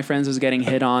one of my friends was getting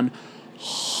hit on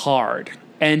hard.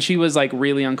 And she was like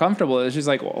really uncomfortable. She's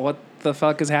like, what the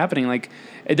fuck is happening? Like,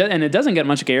 it doesn't get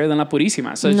much gayer than La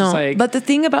Purísima. So it's just like. But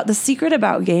the secret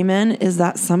about gay men is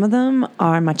that some of them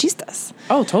are machistas.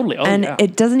 Oh, totally. Oh, and yeah.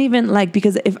 it doesn't even like,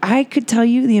 because if I could tell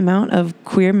you the amount of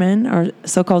queer men or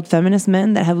so-called feminist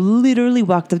men that have literally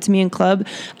walked up to me in club.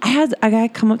 I had a guy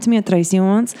come up to me at Traición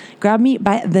once, grabbed me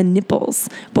by the nipples,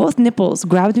 both nipples,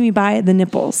 grabbed me by the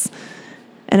nipples.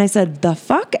 And I said, the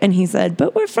fuck? And he said,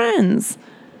 but we're friends.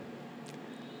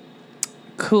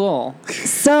 Cool.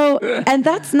 So, and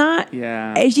that's not,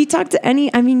 Yeah. if you talk to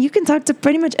you can talk to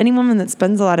pretty much any woman that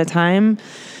spends a lot of time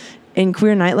in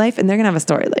queer nightlife and they're going to have a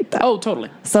story like that. Oh,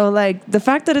 totally. So like the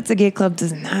fact that it's a gay club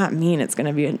does not mean it's going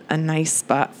to be a nice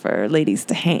spot for ladies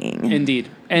to hang. Indeed.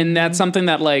 And that's something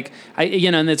that like,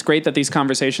 and it's great that these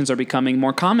conversations are becoming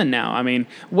more common now. I mean,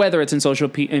 whether it's in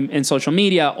social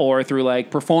media or through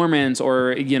like performance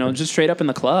or, just straight up in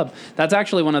the club, that's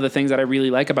actually one of the things that I really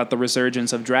like about the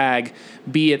resurgence of drag,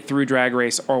 be it through Drag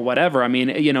Race or whatever. I mean,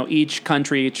 each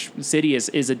country, each city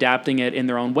is adapting it in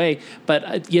their own way.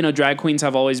 But, drag queens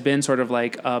have always been sort of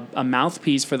like a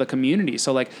mouthpiece for the community.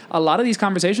 So like a lot of these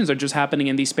conversations are just happening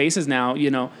in these spaces now.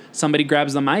 Somebody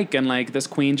grabs the mic and like this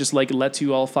queen just like lets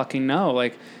you all fucking know.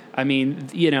 Like, I mean,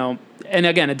 and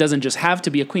again, it doesn't just have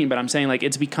to be a queen, but I'm saying like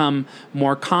it's become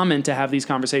more common to have these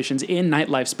conversations in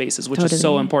nightlife spaces, which is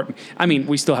so important. I mean,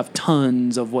 we still have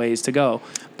tons of ways to go,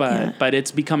 but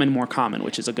it's becoming more common,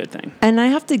 which is a good thing. And I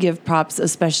have to give props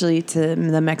especially to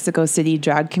the Mexico City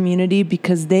drag community,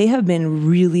 because they have been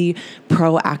really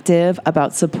proactive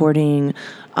about supporting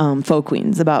folk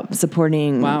queens, about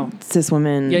supporting cis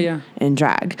women in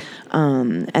drag.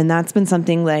 And that's been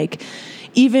something like,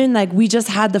 even like we just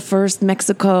had the first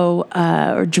Mexico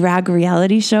drag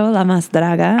reality show, La Más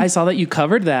Draga. I saw that you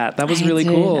covered that. That was really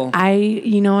cool. I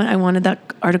wanted that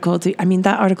article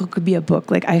that article could be a book.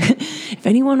 Like if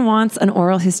anyone wants an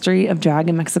oral history of drag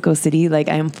in Mexico City, like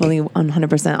I am fully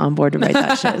 100% on board to write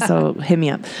that shit. So hit me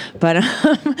up. But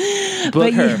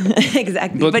book her.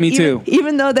 Exactly. Book me too.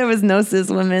 Even though there was no cis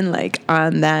women like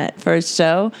on that first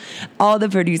show, all the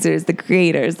producers, the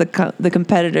creators, the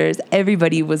competitors,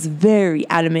 everybody was very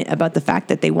adamant about the fact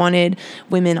that they wanted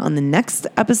women on the next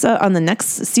episode, on the next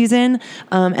season,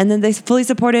 and then they fully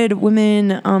supported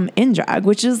women in drag,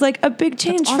 which is like a big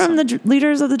change from the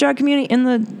leaders of the drag community in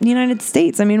the United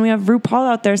States. I mean, we have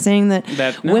RuPaul out there saying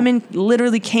that women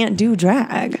literally can't do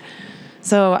drag.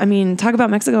 So, I mean, talk about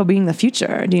Mexico being the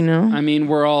future, do you know? I mean,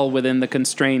 we're all within the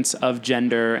constraints of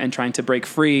gender and trying to break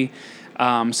free,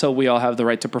 so we all have the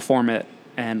right to perform it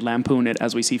and lampoon it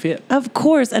as we see fit. Of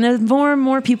course. And as more and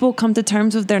more people come to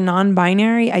terms with their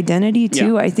non-binary identity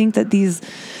too, I think that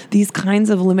these kinds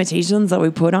of limitations that we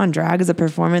put on drag as a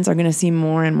performance are going to seem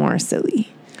more and more silly.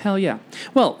 Hell yeah.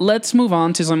 Well, let's move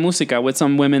on to some música with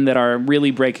some women that are really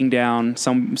breaking down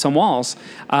some walls.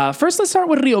 First, let's start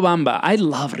with Riobamba. I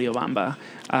love Riobamba.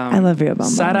 I love Riobamba.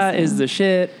 Sara is the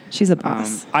shit. She's a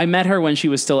boss. I met her when she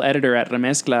was still editor at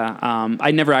Remezcla.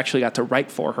 I never actually got to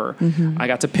write for her. Mm-hmm. I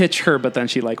got to pitch her, but then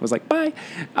she was like, bye.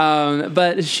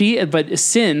 But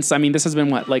since, I mean, this has been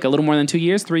what, like a little more than 2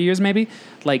 years, 3 years maybe?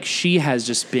 Like she has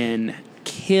just been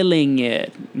killing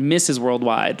it. Mrs.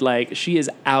 Worldwide. Like she is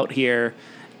out here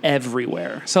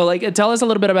everywhere. So like tell us a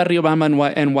little bit about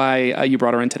Riobamba and why you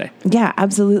brought her in today. Yeah,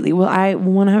 absolutely. Well, I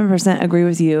 100% agree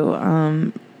with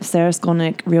you. Sarah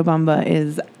Skolnick, Riobamba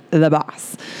is the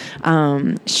boss.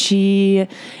 She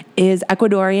is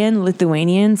Ecuadorian,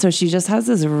 Lithuanian. So she just has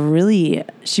this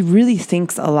she really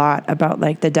thinks a lot about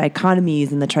like the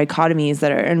dichotomies and the trichotomies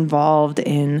that are involved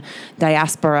in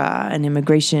diaspora and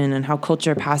immigration and how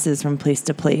culture passes from place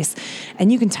to place.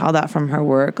 And you can tell that from her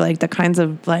work, like the kinds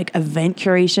of like event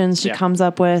curations she comes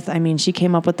up with. I mean, she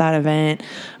came up with that event,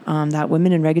 that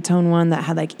Women in Reggaeton one that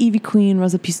had like Ivy Queen,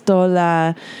 Rosa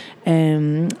Pistola,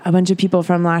 a bunch of people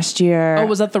from last year. Oh,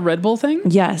 was that the Red Bull thing?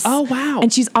 Yes. Oh, wow.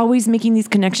 And she's always making these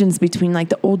connections between like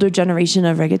the older generation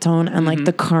of reggaeton and like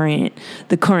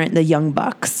the young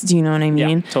bucks. Do you know what I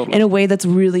mean? Yeah, totally. In a way that's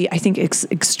really, I think,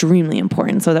 extremely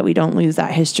important so that we don't lose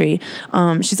that history.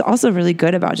 She's also really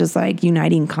good about just like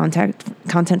uniting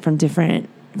content from different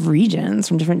regions,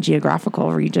 from different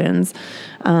geographical regions.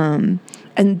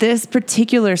 And this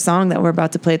particular song that we're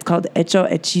about to play, it's called Hecho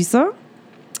Hechizo.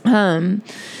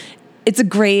 It's a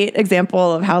great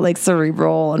example of how like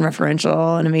cerebral and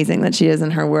referential and amazing that she is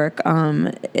in her work.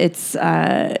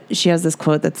 She has this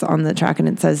quote that's on the track, and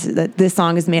it says that this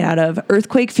song is made out of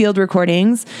earthquake field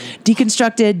recordings,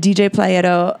 deconstructed DJ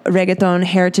Playero reggaeton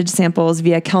heritage samples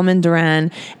via Kelman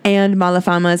Duran and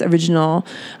Malafama's original,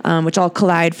 which all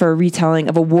collide for a retelling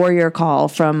of a warrior call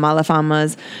from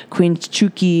Malafama's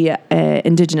Quinchuqui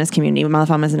indigenous community.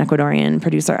 Malafama is an Ecuadorian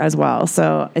producer as well.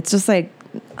 So it's just like,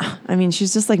 I mean,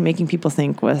 she's just like making people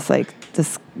think with like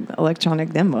this electronic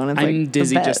dembo. And it's I'm like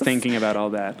dizzy the just best. thinking about all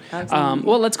that. Absolutely.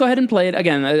 Well, let's go ahead and play it.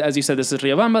 Again, as you said, this is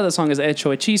Riobamba. The song is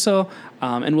Hecho Hechizo.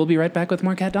 And we'll be right back with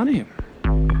more Kat Donahue.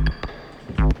 Oh,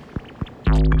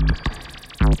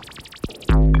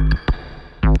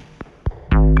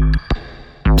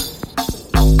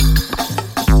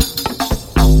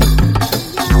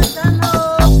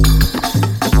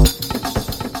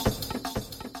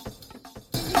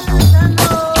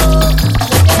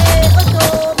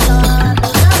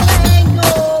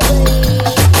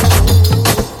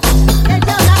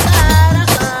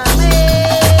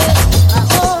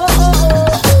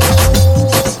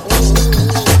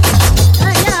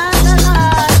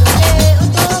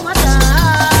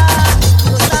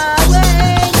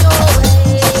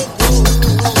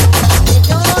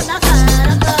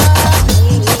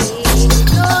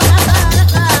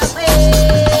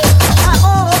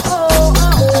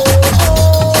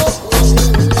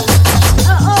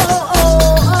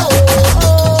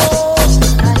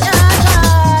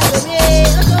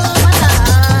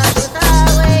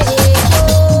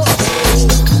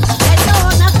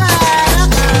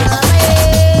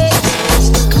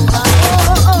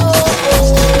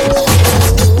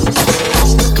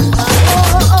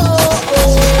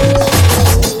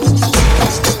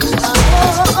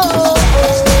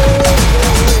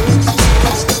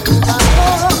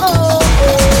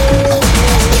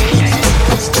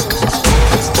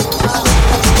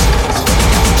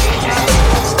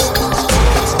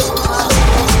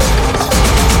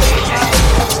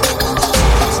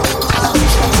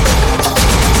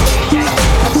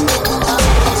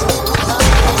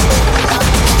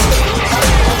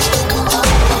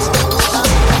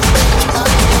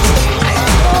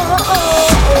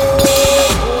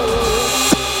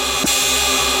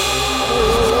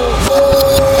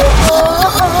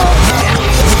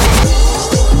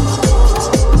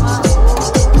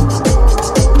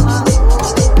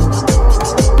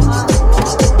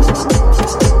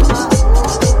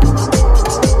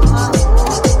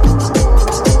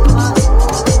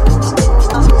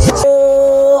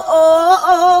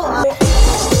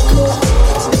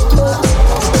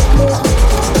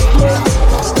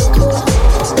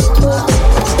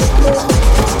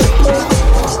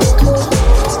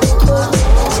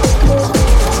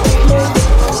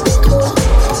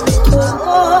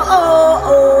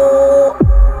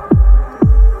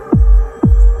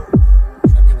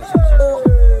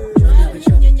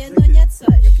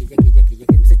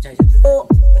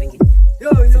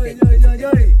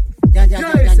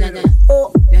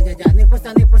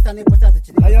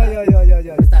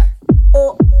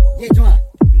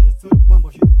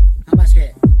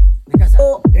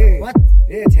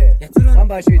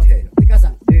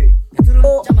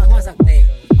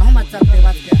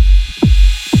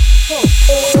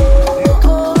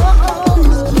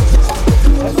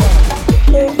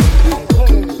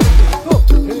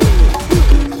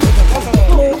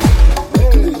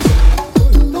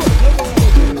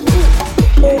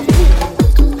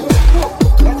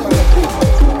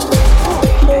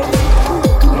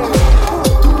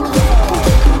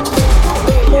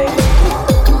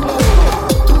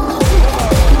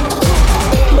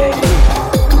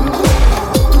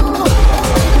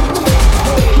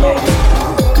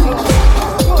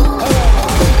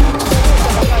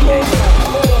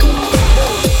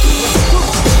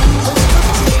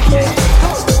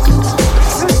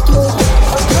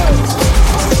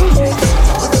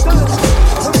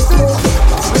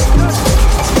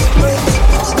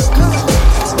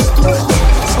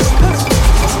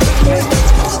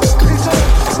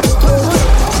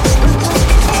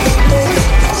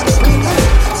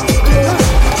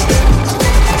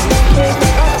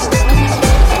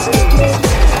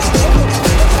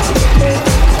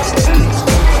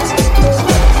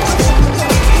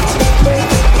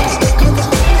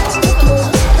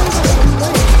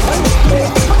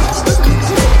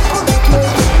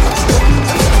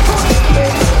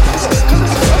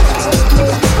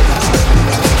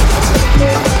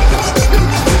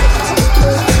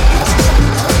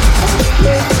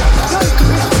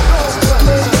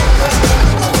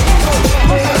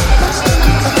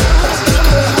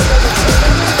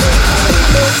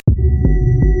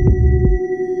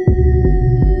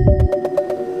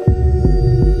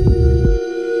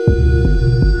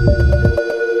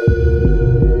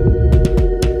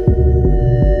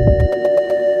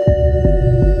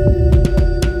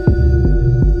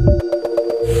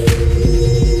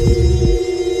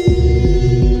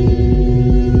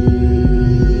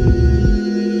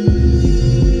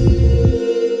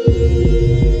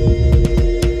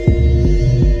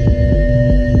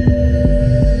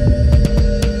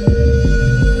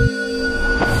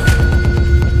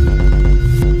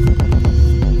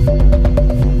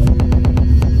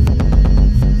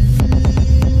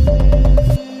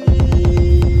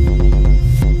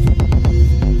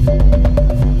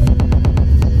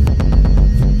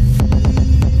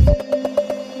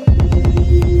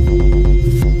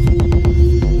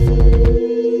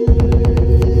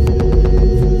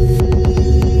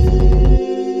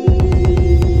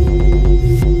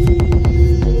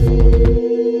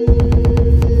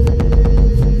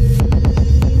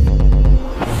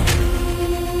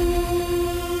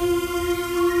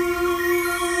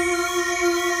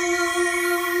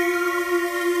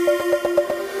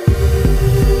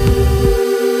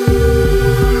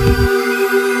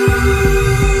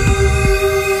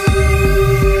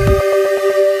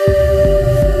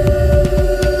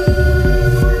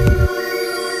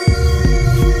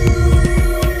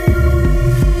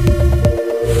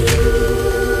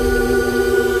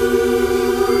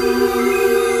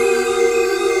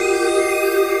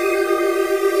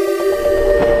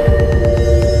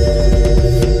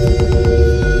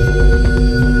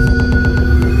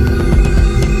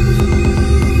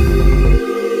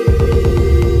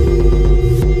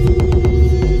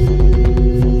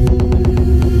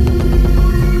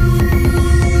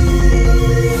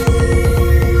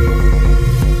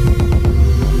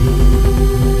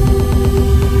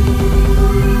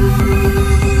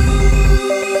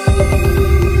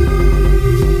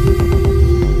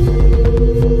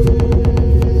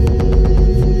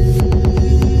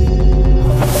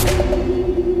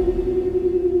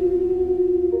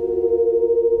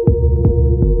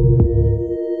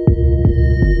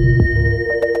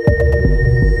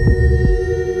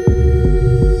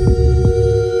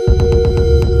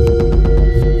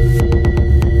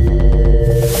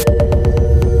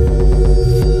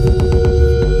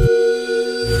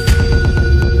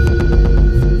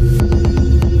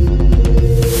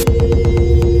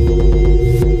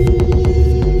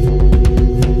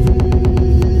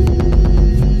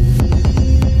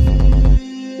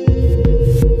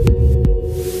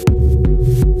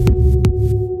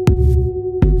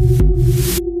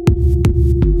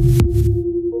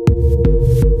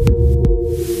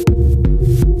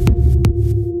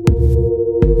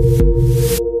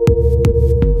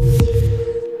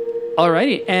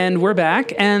 Alrighty, and we're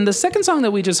back. And the second song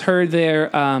that we just heard there,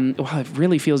 wow, it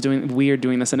really feels weird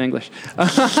doing this in English.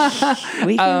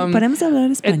 Podemos hablar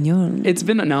español. It's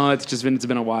been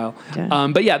a while. Yeah.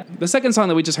 But yeah, the second song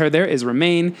that we just heard there is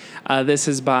Remain. This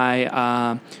is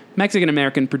by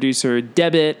Mexican-American producer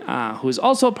Debit, who is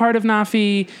also a part of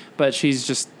Nafi, but she's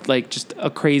just a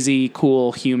crazy,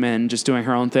 cool human just doing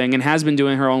her own thing and has been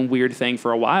doing her own weird thing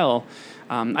for a while.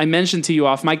 I mentioned to you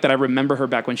off mic that I remember her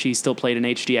back when she still played in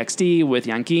HDXD with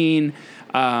Yankin.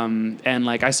 And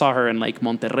like I saw her in like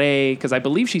Monterrey, because I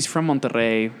believe she's from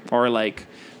Monterrey, or like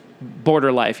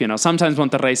border life, you know, sometimes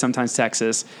Monterrey, sometimes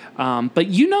Texas. But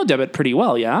you know Debit pretty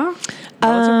well, yeah?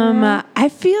 I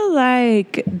feel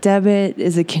like Debit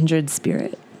is a kindred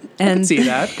spirit. I can see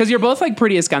that, because you're both like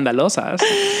pretty escandalosas.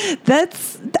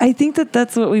 I think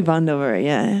that's what we bond over,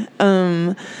 yeah.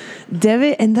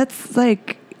 Debit, and that's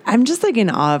like, I'm just like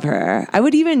in awe of her. I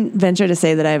would even venture to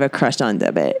say that I have a crush on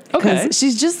Debit. Okay.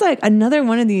 She's just like another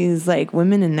one of these like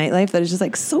women in nightlife that is just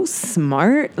like so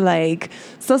smart, like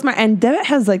so smart. And Debit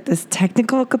has like this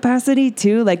technical capacity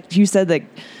too. Like you said, like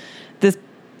this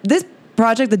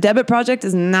project, the Debit project,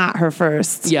 is not her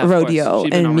first rodeo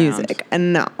in music.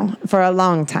 And no, for a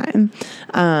long time.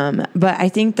 But I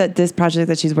think that this project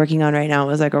that she's working on right now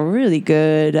was like a really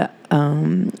good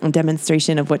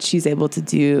demonstration of what she's able to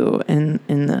do in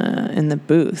the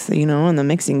booth, you know, in the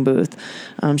mixing booth.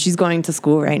 She's going to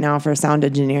school right now for sound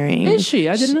engineering. Is she?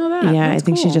 I didn't know that. Yeah, That's I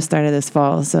think cool. she just started this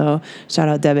fall. So shout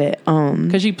out Debit.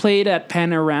 Because she played at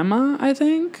Panorama, I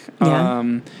think.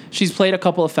 Yeah. She's played a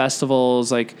couple of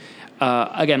festivals, like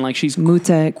again, like she's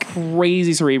Mutek.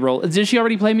 crazy cerebral. Did she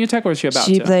already play Mutek, or is she about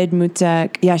to? She played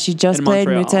Mutek. Yeah, she just In played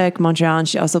Montreal. Mutek Montreal, and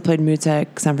she also played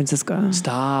Mutek San Francisco.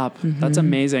 Stop. That's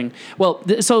amazing. Well,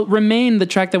 so Remain, the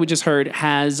track that we just heard,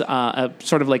 has a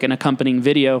sort of like an accompanying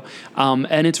video.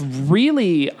 And it's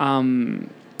really,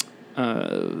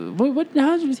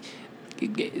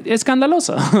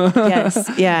 escandaloso. Yes,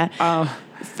 yeah.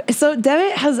 So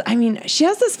Debit she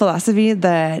has this philosophy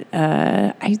that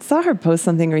I saw her post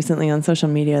something recently on social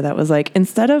media that was like,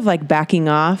 instead of like backing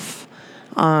off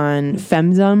on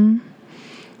femdom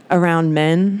around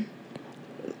men,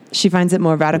 she finds it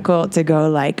more radical to go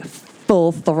like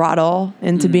full throttle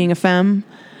into being a femme.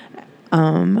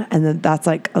 And then that's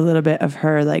like a little bit of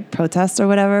her like protest or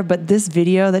whatever. But this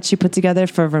video that she put together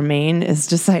for Remain is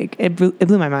just like, it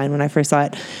blew my mind when I first saw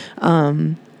it.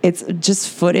 It's just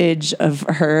footage of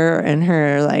her and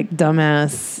her like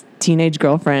dumbass teenage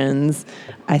girlfriends,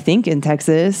 I think in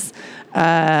Texas,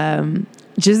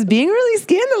 just being really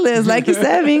scandalous, like you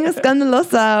said, being a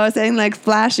scandalosa, or saying like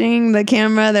flashing the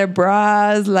camera, their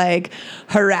bras, like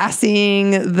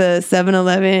harassing the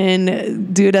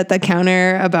 7-Eleven dude at the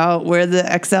counter about where the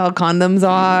XL condoms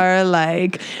are,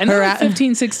 like, And they're like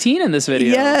 15, 16 in this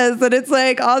video. yes, but it's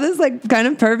like all this like kind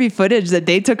of pervy footage that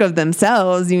they took of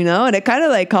themselves, you know, and it kind of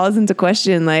like calls into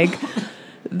question like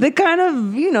the kind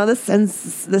of, you know, how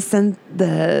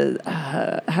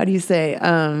do you say,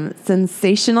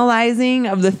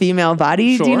 sensationalizing of the female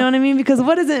body. Sure. Do you know what I mean? Because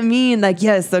what does it mean? Like,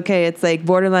 yes, okay, it's like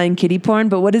borderline kiddie porn,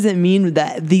 but what does it mean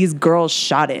that these girls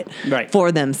shot it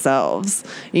for themselves?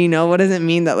 You know, what does it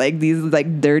mean that like these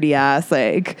like dirty ass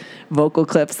like vocal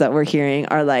clips that we're hearing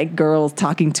are like girls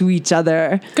talking to each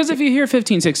other? Because if you hear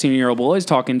 15, 16-year-old boys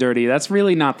talking dirty, that's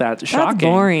really not that shocking. That's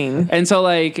boring. And so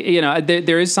like, you know,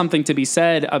 there is something to be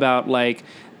said about like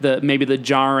maybe the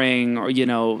jarring, or, you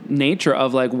know, nature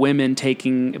of like women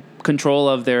taking control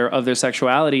of their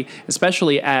sexuality,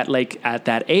 especially at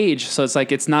that age. So it's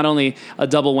like, it's not only a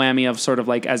double whammy of sort of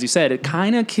like, as you said, it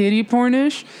kind of kiddie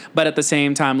pornish, but at the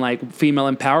same time like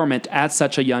female empowerment at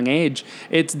such a young age.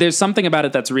 There's something about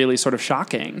it that's really sort of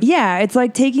shocking. Yeah, it's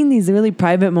like taking these really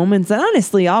private moments that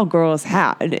honestly all girls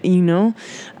had, you know,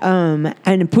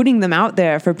 and putting them out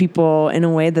there for people in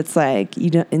a way that's like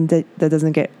that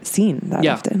doesn't get seen that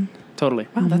often. Totally.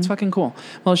 Wow, that's fucking cool.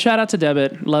 Well, shout out to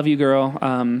Debit. Love you, girl.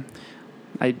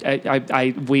 We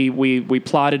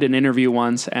plotted an interview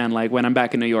once, and like when I'm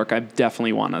back in New York, I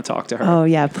definitely want to talk to her. Oh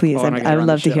yeah, please. I wanna get her I would on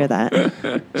the love to show. hear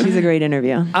that. She's a great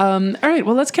interview. All right,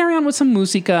 well, let's carry on with some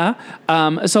música.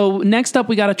 So next up,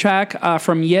 we got a track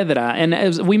from Yedra. And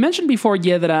as we mentioned before,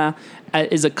 Yedra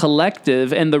is a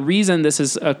collective, and the reason this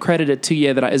is credited to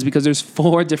Yedra is because there's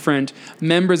 4 different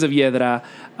members of Yedra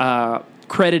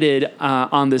credited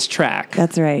on this track.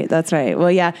 That's right. Well,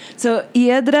 yeah. So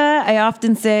Yedra, I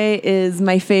often say, is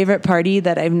my favorite party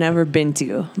that I've never been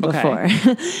to before.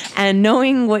 Okay. And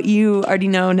knowing what you already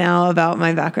know now about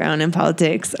my background in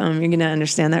politics, you're going to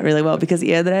understand that really well, because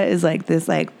Yedra is like this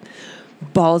like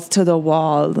balls to the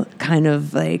wall kind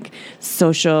of like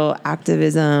social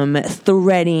activism,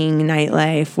 threading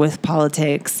nightlife with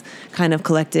politics kind of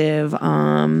collective,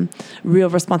 real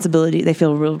responsibility. They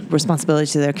feel real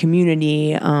responsibility to their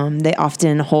community. They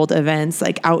often hold events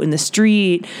like out in the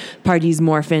street. Parties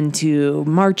morph into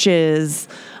marches.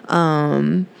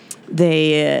 You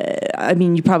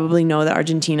probably know that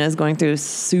Argentina is going through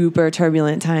super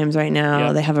turbulent times right now.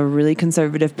 Yep. They have a really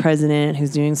conservative president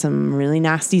who's doing some really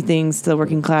nasty things to the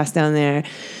working class down there.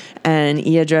 And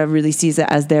Hiedra really sees it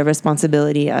as their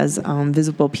responsibility as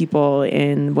visible people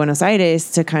in Buenos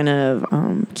Aires to kind of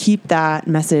keep that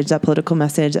message, that political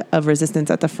message of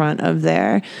resistance at the front of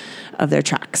their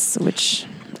tracks, which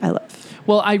I love.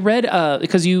 Well, I read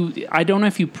because I don't know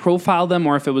if you profiled them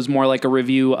or if it was more like a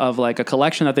review of like a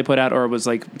collection that they put out, or it was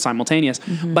like simultaneous.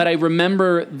 Mm-hmm. But I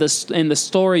remember this in the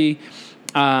story.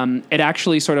 It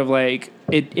actually sort of like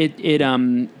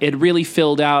it really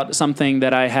filled out something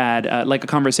that I had, like a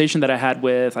conversation that I had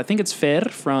with, I think it's Fer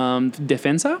from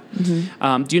Defensa.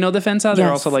 Mm-hmm. Do you know Defensa? Yes. They're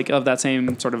also like of that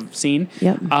same sort of scene.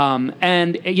 Yep.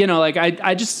 And you know, like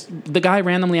I just, the guy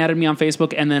randomly added me on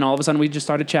Facebook, and then all of a sudden we just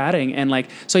started chatting, and like,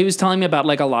 so he was telling me about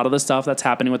like a lot of the stuff that's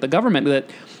happening with the government that,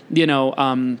 you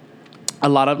know, a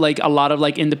lot of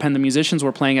independent musicians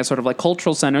were playing at sort of like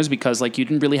cultural centers because like you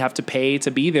didn't really have to pay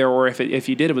to be there, or if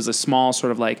you did, it was a small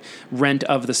sort of like rent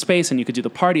of the space and you could do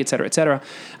the party, et cetera, et cetera.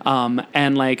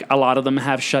 And like a lot of them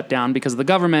have shut down because of the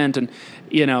government and,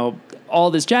 you know,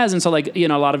 all this jazz. And so like, you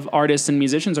know, a lot of artists and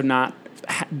musicians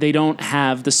they don't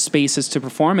have the spaces to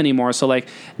perform anymore. So like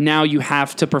now you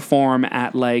have to perform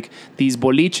at like these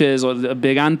boliches or a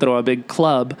big antro, a big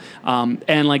club.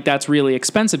 And like that's really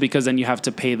expensive because then you have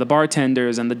to pay the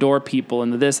bartenders and the door people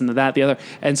and the this and the that, the other.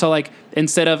 And so like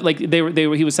instead of like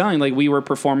he was telling like we were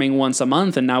performing once a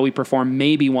month and now we perform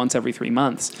maybe once every 3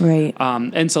 months. Right.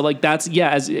 And so like that's, yeah,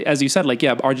 as you said, like,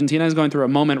 yeah, Argentina is going through a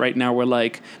moment right now where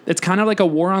like it's kind of like a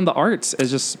war on the arts.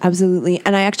 It's just absolutely.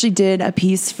 And I actually did a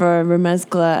piece for Remezcla,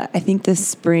 I think this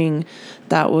spring,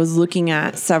 that was looking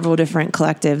at several different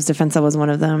collectives. Defensa was one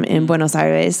of them in Buenos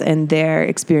Aires and their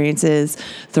experiences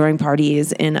throwing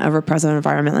parties in a repressive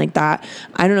environment like that.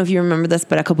 I don't know if you remember this,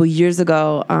 but a couple years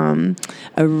ago, a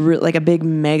big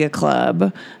mega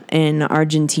club in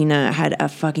Argentina had a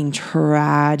fucking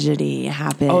tragedy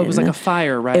happen. Oh, it was like a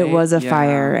fire, right? It was a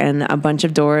fire, and a bunch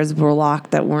of doors were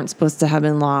locked that weren't supposed to have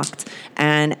been locked.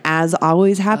 And as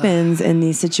always happens in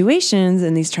these situations,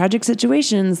 in these tragic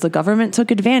situations, the government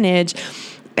took advantage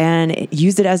and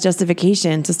used it as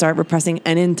justification to start repressing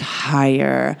an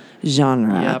entire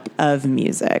genre of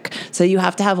music. So you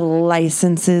have to have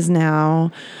licenses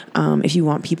now if you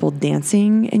want people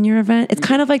dancing in your event. It's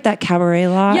kind of like that cabaret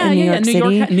law in New York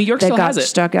City. New York that still got has it.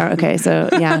 struck out. Okay, so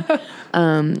yeah.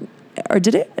 Or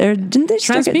did it? Or didn't they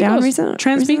strike it down recently?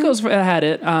 Transpicos had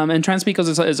it, and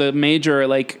Transpicos is a major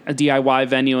like a DIY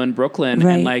venue in Brooklyn,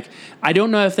 right. And like I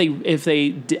don't know if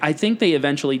they I think they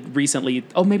eventually recently.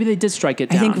 Oh, maybe they did strike it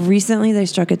down. I think recently they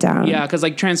struck it down. Yeah, because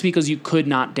like Transpicos, you could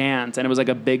not dance, and it was like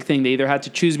a big thing. They either had to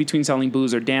choose between selling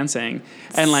booze or dancing,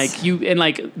 and like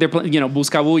they're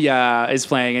Buscabulla is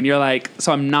playing, and you're like,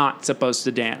 so I'm not supposed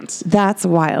to dance. That's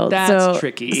wild. That's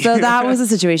tricky. So that was a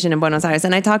situation in Buenos Aires,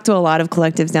 and I talked to a lot of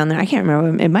collectives down there. I can't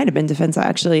remember. It might have been Defensa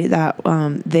actually. That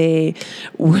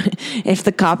if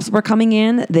the cops were coming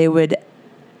in, they would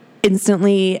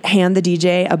instantly hand the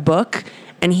DJ a book,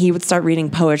 and he would start reading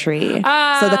poetry.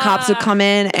 So the cops would come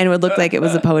in, and it would look like it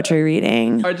was a poetry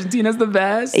reading. Argentina's the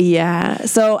best. Yeah.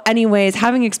 So anyways,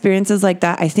 having experiences like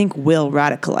that, I think will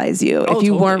radicalize you. If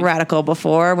you weren't radical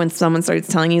before, when someone starts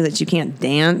telling you that you can't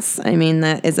dance, I mean,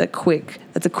 that's a quick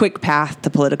path to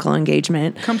political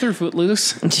engagement. Come through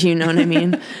Footloose. Do you know what I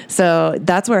mean? So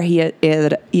that's where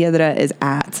Hiedra is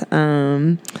at.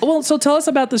 Well, so tell us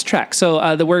about this track. So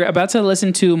we're about to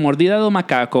listen to Mordida do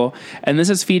Macaco, and this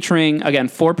is featuring, again,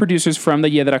 4 producers from the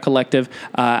Hiedra Collective,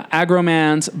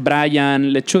 Agromans,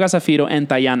 Brian, Lechuga Zafiro, and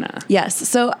Tayana. Yes.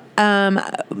 So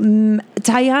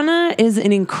Tayana is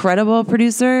an incredible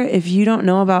producer. If you don't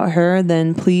know about her,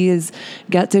 then please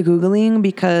get to Googling,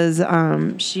 because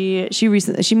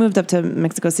she moved up to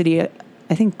Mexico City,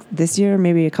 I think this year,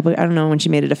 maybe I don't know when she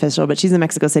made it official, but she's in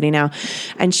Mexico City now.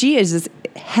 And she is this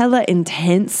hella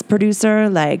intense producer.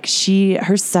 Like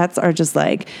her sets are just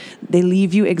like, they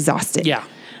leave you exhausted. Yeah.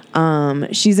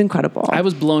 She's incredible. I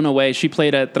was blown away. She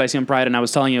played at Traición Pride, and I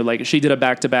was telling you, like, she did a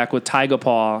back-to-back with Tyga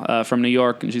Paul from New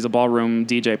York, and she's a ballroom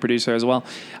DJ producer as well.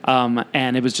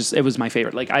 And it was my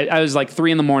favorite. Like, I was like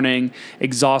 3 a.m,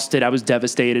 exhausted. I was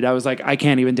devastated. I was like, I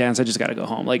can't even dance. I just got to go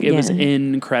home. Like, it was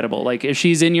incredible. Like, if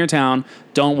she's in your town,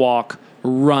 don't walk.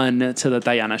 run to the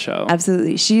Tayana show.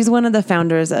 Absolutely. She's one of the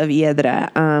founders of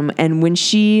Hiedra. And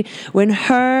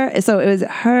so it was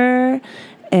her,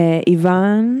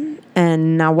 Ivan,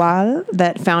 and Nawal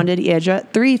that founded Hiedra,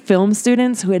 3 film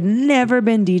students who had never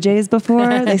been DJs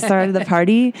before. They started the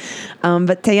party.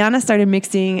 But Tayana started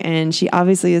mixing, and she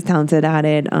obviously is talented at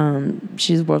it.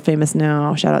 She's world famous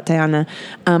now. Shout out Tayana.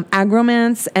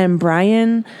 Agromance and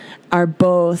Brian are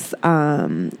both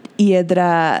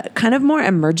Hiedra kind of more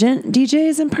emergent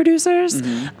DJs and producers.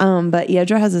 But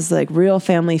Hiedra has this like real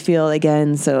family feel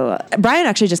again. So Brian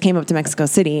actually just came up to Mexico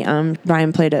City.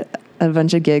 Brian played a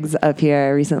bunch of gigs up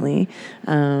here recently.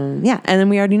 And then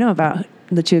we already know about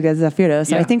the Chuga Zafiro.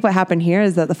 So I think what happened here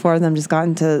is that the 4 of them just got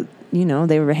into,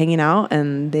 they were hanging out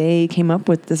and they came up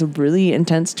with this really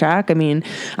intense track. I mean,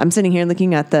 I'm sitting here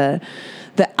looking at the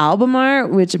album art,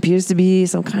 which appears to be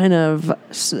some kind of,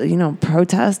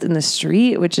 protest in the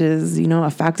street, which is,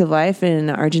 a fact of life in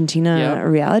Argentina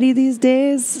reality these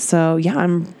days. So yeah,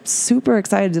 I'm super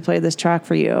excited to play this track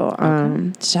for you.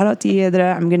 Shout out to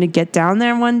Hiedra. I'm going to get down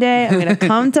there one day. I'm going to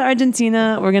come to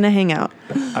Argentina. We're going to hang out.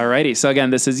 Alrighty. So again,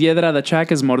 this is Hiedra. The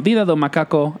track is Mordida do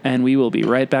Macaco, and we will be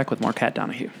right back with more Kat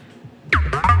Donahue.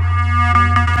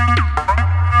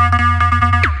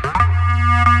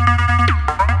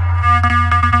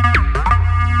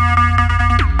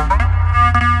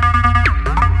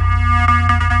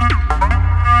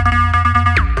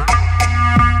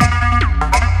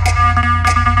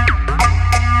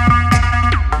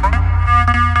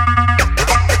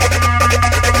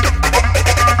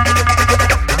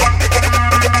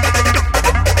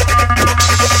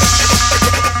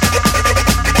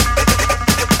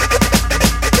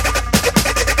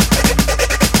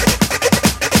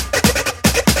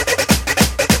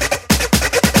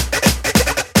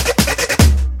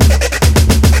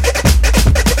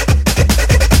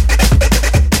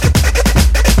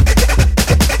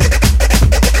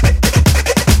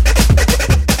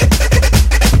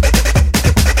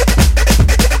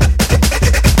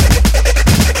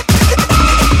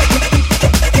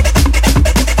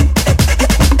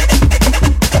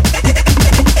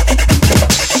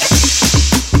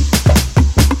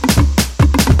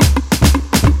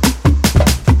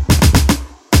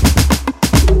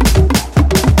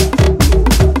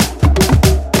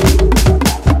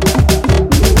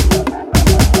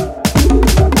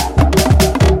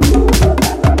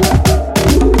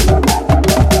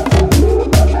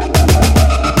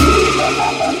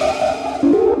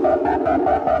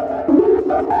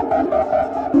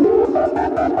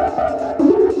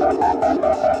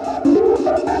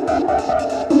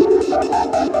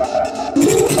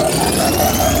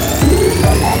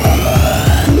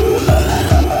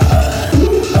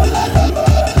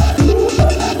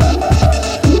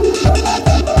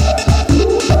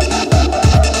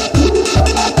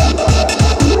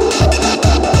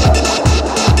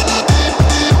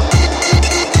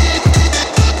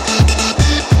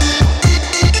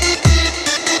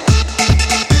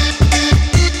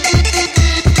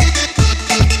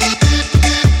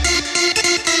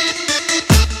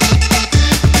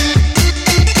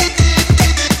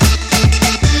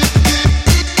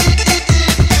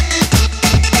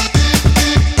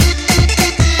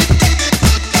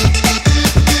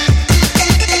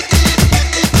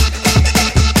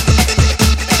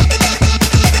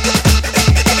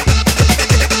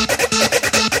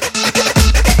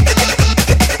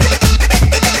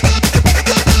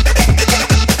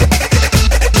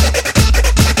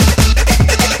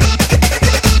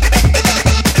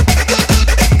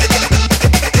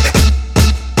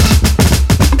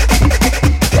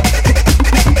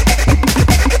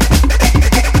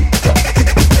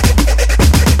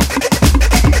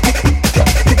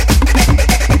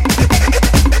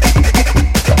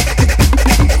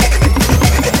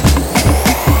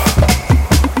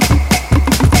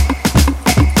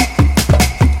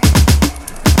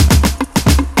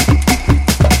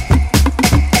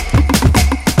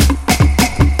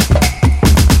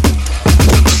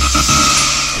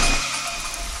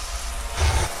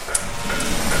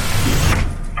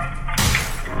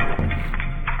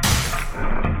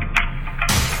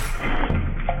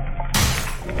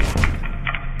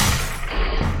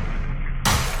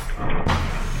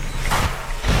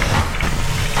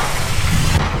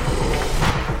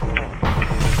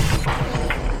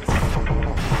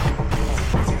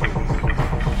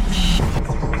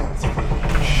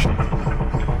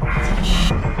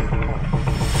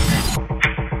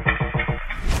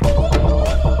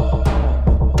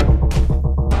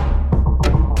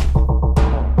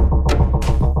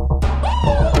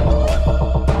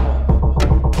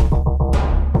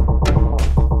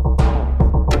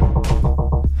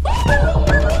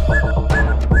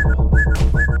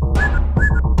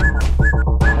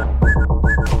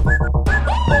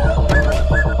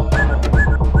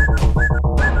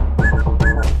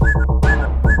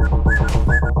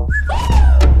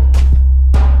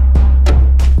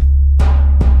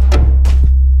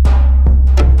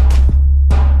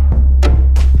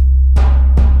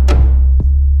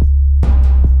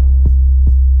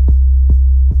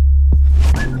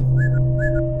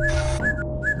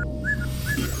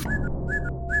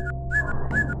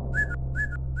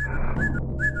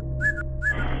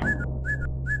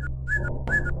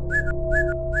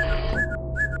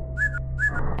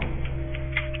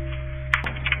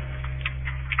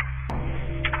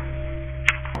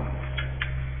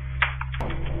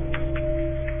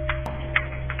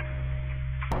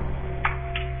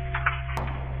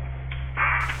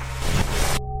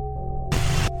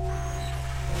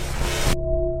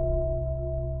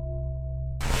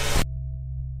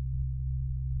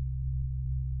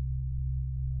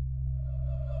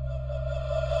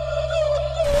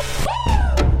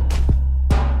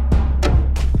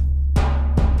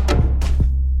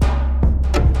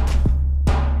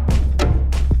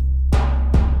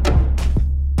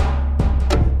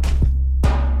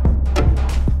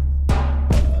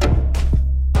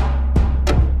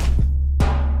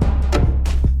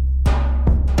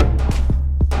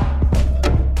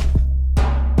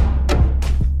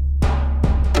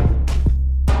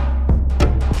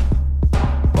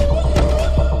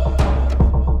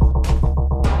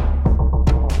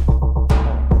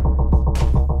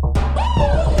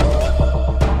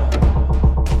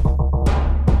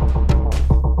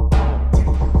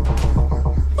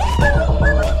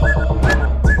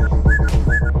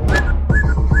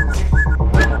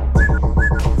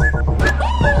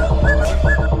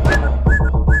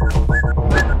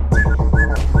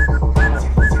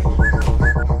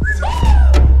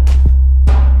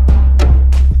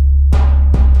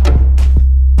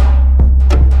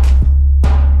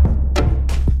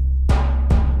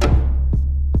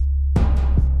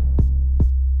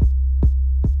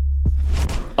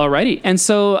 Alrighty. And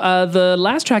so the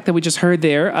last track that we just heard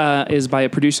there is by a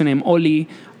producer named Oli.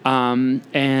 And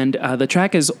the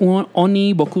track is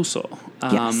Oni Bokuso.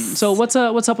 Yes. So what's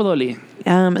up with Oli?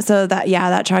 So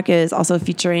that track is also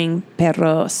featuring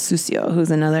Perro Sucio,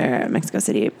 who's another Mexico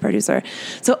City producer.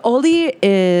 So Oli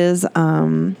is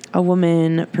a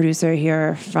woman producer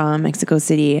here from Mexico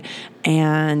City,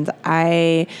 and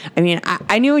I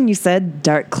knew when you said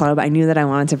Dark Club, I knew that I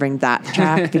wanted to bring that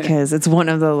track because it's one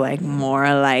of the like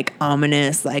more like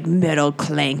ominous, like metal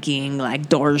clanking, like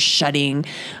doors shutting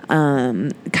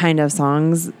kind of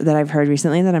songs that I've heard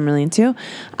recently that I'm really into.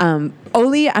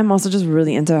 Oli, I'm also just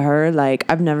really into her. Like,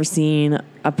 I've never seen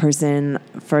a person,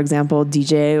 for example,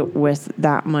 DJ with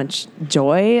that much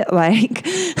joy. Like,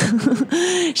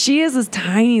 she is this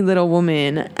tiny little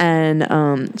woman,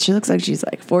 and she looks like she's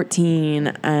like 14.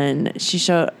 And she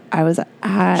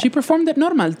She performed at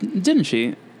Normal, didn't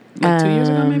she? Like 2 years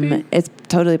ago, maybe? It's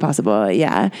totally possible,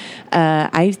 yeah.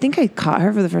 I think I caught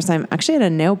her for the first time actually at a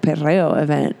Neo Perreo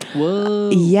event. Whoa.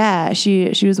 Yeah, she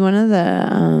was one of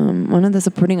the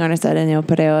supporting artists at a Neo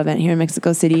Perreo event here in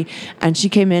Mexico City, and she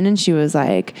came in and she was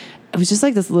like, it was just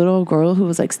like this little girl who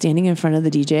was like standing in front of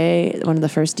the DJ, one of the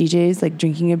first DJs, like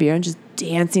drinking a beer and just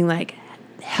dancing like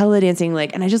hella dancing,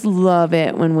 like, and I just love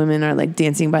it when women are like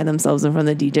dancing by themselves in front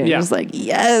of the DJ. Yeah. Just like,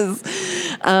 yes.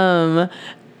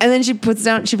 And then she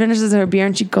finishes her beer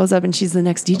and she goes up and she's the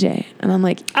next DJ. And I'm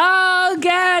like, oh,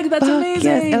 gag, that's amazing.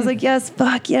 Yes. I was like, yes,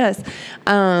 fuck yes.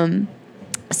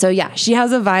 So yeah, she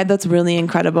has a vibe that's really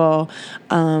incredible.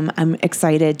 I'm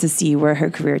excited to see where her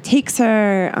career takes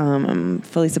her.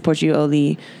 Fully support you,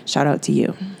 Oli. Shout out to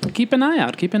you. Keep an eye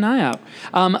out.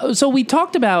 So we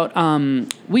talked about the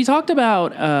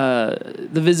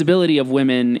visibility of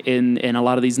women in a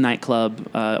lot of these nightclub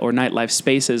or nightlife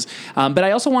spaces. But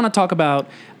I also want to talk about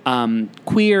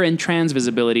queer and trans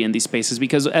visibility in these spaces,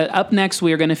 because up next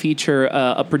we are going to feature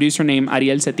a producer named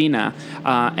Ariel Cetina,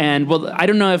 and well, I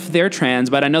don't know if they're trans,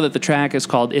 but I know that the track is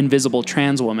called Invisible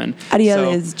Trans Woman. Ariel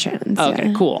is trans. Okay,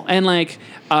 yeah. cool. And like,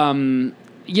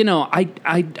 you know,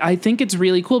 I think it's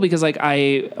really cool because like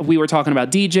we were talking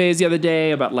about DJs the other day,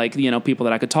 about like, you know, people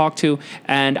that I could talk to,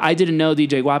 and I didn't know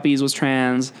DJ Guapis was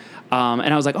trans.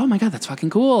 And I was like, oh my God, that's fucking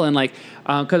cool. And like,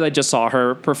 cause I just saw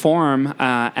her perform,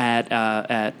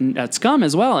 at Scum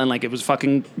as well. And like, it was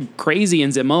fucking crazy.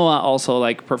 And Zemoa also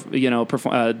like,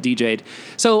 DJ'd.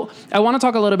 So I want to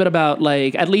talk a little bit about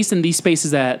like, at least in these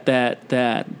spaces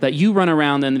that you run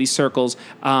around in these circles,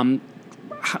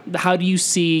 how do you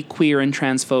see queer and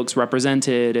trans folks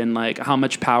represented, and like, how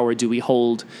much power do we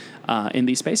hold, in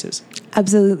these spaces?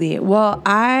 Absolutely. Well,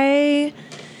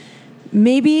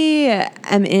 maybe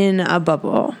I'm in a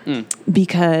bubble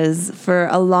because for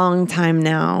a long time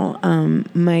now,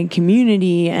 my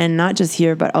community, and not just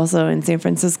here, but also in San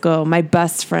Francisco, my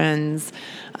best friends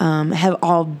have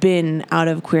all been out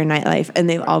of queer nightlife, and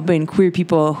they've all been queer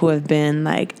people who have been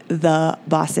like the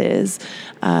bosses.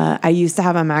 I used to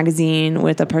have a magazine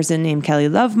with a person named Kelly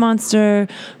Love Monster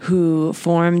who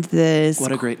formed this.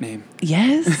 What a great name.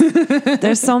 Yes.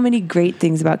 There's so many great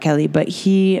things about Kelly, but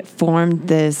he formed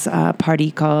this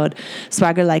party called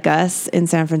Swagger Like Us in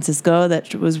San Francisco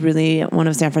that was really one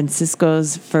of San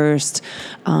Francisco's first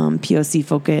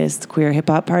POC-focused queer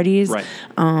hip-hop parties. Right.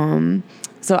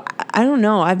 So I don't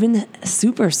know. I've been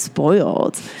super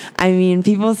spoiled. I mean,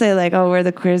 people say like, "Oh, we're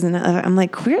the queers," and I'm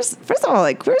like, queers. First of all,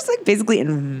 like queers like basically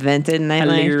invented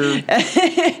nightlife,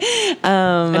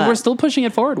 and we're still pushing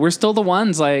it forward. We're still the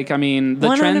ones. Like, I mean,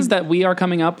 the trends that we are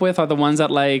coming up with are the ones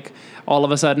that like all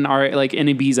of a sudden are like in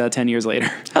Ibiza 10 years later.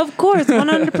 Of course,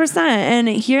 100%. And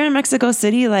here in Mexico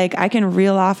City, like I can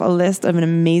reel off a list of an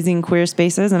amazing queer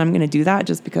spaces, and I'm going to do that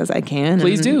just because I can.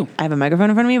 Please do. I have a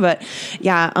microphone in front of me, but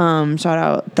yeah, shout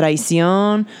out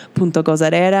Traición, Punto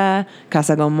Gozadera,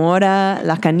 Casa Gomorra,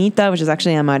 La Canita, which is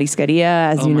actually a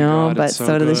marisqueria, as you know, God, but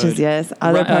so delicious, yes.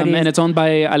 Other parties. And it's owned by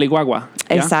Aliguagua.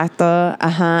 Yeah? Exacto.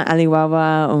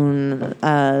 Aliguagua,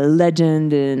 a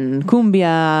legend in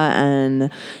cumbia,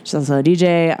 and she's also a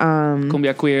DJ.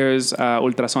 Cumbia Queers,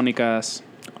 Ultrasonicas.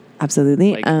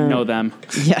 Absolutely. Like, know them.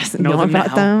 Yes, know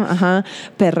about them.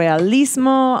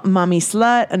 Perrealismo, Mami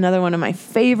Slut, another one of my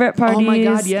favorite parties. Oh my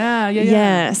God,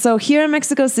 yeah. So here in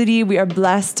Mexico City, we are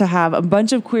blessed to have a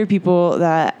bunch of queer people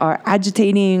that are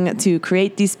agitating to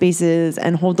create these spaces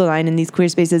and hold the line in these queer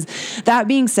spaces. That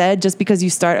being said, just because you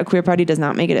start a queer party does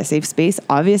not make it a safe space.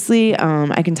 Obviously,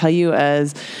 I can tell you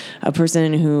as a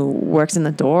person who works in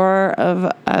the door of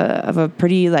a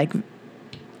pretty like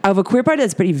of a queer party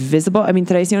that's pretty visible. I mean,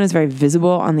 Tradición is very visible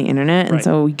on the internet, and Right.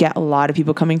 so we get a lot of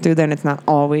people coming through there, and it's not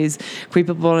always queer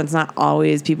people, and it's not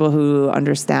always people who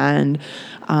understand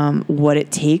what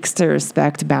it takes to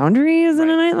respect boundaries in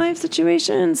a nightlife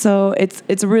situation. So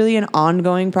it's really an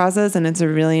ongoing process, and it's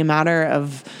really a matter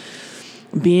of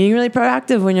being really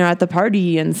proactive when you're at the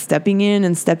party and stepping in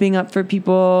and stepping up for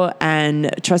people and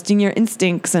trusting your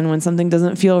instincts. And when something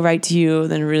doesn't feel right to you,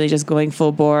 then really just going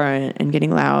full bore and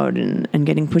getting loud and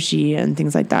getting pushy and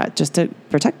things like that, just to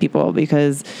protect people.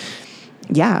 Because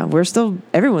yeah,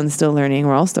 everyone's still learning.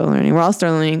 We're all still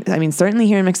learning. I mean, certainly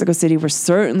here in Mexico City, we're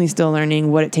certainly still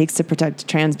learning what it takes to protect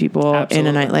trans people Absolutely.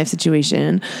 in a nightlife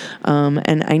situation.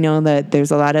 And I know that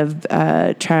there's a lot of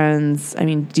trans, I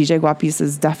mean, DJ Guapis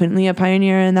is definitely a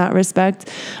pioneer in that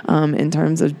respect, in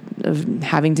terms of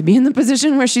having to be in the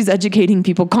position where she's educating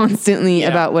people constantly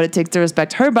about what it takes to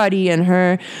respect her body and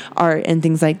her art and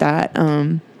things like that.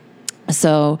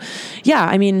 So, yeah,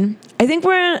 I mean, I think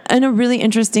we're in a really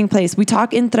interesting place. We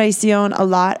talk in Traición a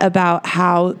lot about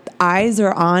how eyes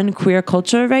are on queer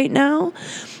culture right now.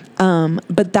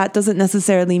 But that doesn't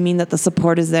necessarily mean that the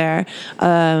support is there,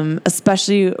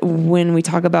 especially when we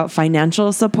talk about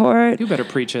financial support. You better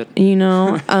preach it. You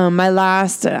know,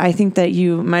 I think that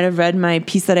you might have read my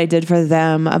piece that I did for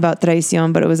them about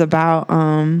Traición, but it was about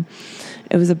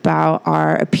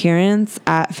our appearance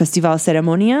at Festival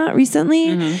Ceremonia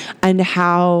recently, and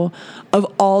how of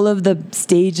all of the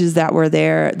stages that were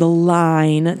there, the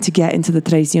line to get into the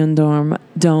Traición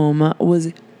Dome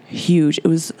was huge. It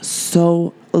was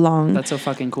so long. That's so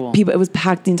fucking cool. It was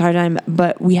packed the entire time,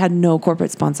 but we had no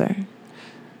corporate sponsor.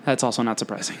 That's also not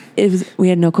surprising. We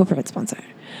had no corporate sponsor.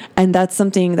 And that's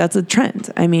a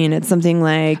trend. I mean, it's something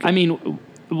like... I mean,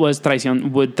 would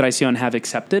Traición have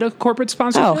accepted a corporate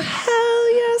sponsorship? Oh,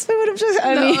 hell yes, we would have just...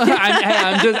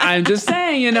 I'm just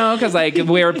saying, you know, because like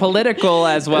we're political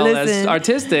as well as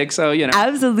artistic, so you know.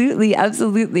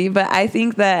 Absolutely. But I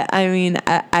think that, I mean,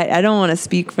 I don't want to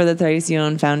speak for the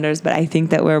Traición founders, but I think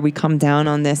that where we come down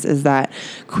on this is that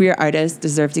queer artists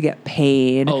deserve to get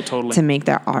paid to make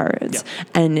their art. Yeah.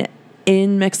 And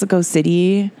in Mexico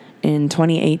City in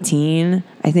 2018,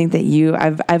 I think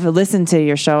that I've listened to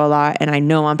your show a lot, and I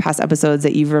know on past episodes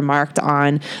that you've remarked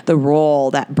on the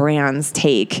role that brands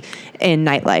take in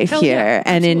nightlife here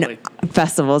and in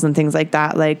festivals and things like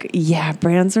that. Like, yeah,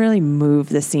 brands really move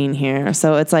the scene here.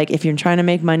 So it's like, if you're trying to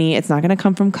make money, it's not going to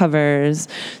come from covers.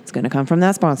 It's going to come from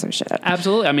that sponsorship.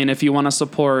 Absolutely. I mean, if you want to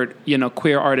support, you know,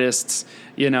 queer artists,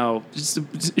 you know,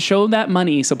 just show that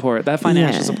money support, that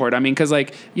financial support. I mean, because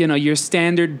like, you know, your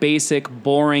standard basic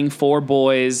boring 4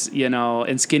 boys, you know,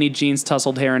 in skinny jeans,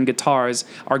 tousled hair, and guitars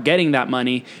are getting that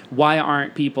money. Why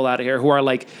aren't people out here who are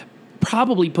like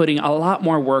probably putting a lot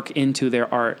more work into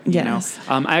their art? You know,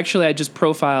 I just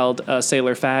profiled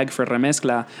Sailor Fag for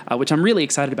Remezcla, which I'm really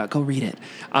excited about. Go read it.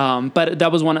 But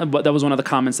that was one of the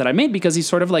comments that I made, because he's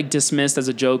sort of like dismissed as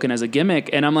a joke and as a gimmick,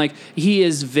 and I'm like, he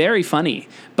is very funny,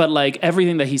 but like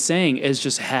everything that he's saying is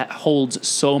just holds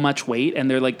so much weight, and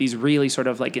they're like these really sort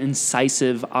of like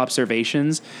incisive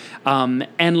observations,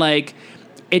 and like,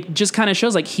 it just kind of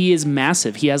shows like he is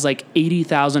massive. He has like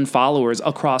 80,000 followers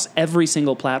across every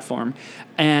single platform,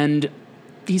 and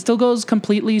he still goes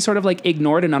completely sort of like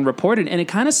ignored and unreported. And it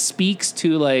kind of speaks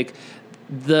to like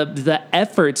the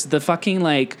efforts, the fucking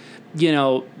like, you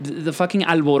know, the fucking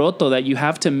alboroto that you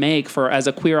have to make for, as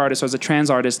a queer artist or as a trans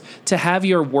artist, to have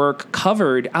your work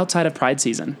covered outside of Pride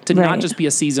season, to not just be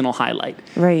a seasonal highlight.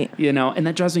 Right. You know, and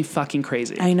that drives me fucking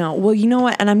crazy. I know. Well, you know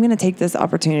what? And I'm going to take this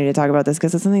opportunity to talk about this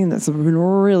because it's something that's been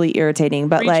really irritating.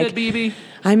 But Preach it, BB.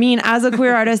 I mean, as a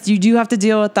queer artist, you do have to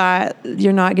deal with that.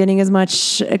 You're not getting as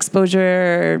much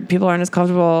exposure. People aren't as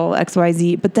comfortable,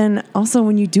 XYZ. But then also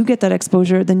when you do get that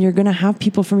exposure, then you're going to have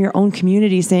people from your own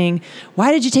community saying,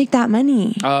 why did you take that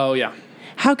money? Oh, yeah.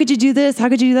 How could you do this? How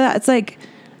could you do that? It's like,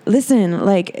 listen,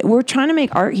 like, we're trying to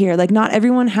make art here. Like, not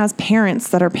everyone has parents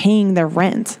that are paying their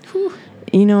rent. Whew.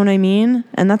 You know what I mean?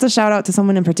 And that's a shout out to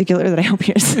someone in particular that I hope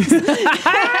hears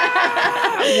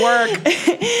work.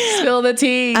 Spill the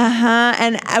tea.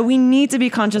 And we need to be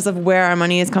conscious of where our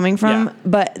money is coming from. Yeah.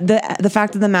 But the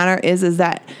fact of the matter is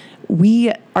that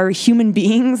we are human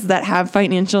beings that have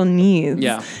financial needs.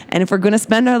 Yeah. And if we're going to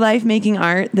spend our life making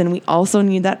art, then we also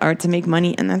need that art to make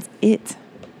money. And that's it.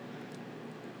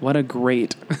 What a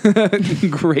great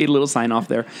little sign off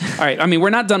there. All right. I mean, we're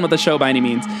not done with the show by any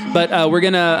means, but we're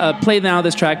going to play now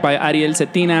this track by Ariel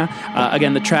Cetina.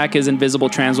 Again, the track is Invisible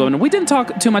Trans Woman. We didn't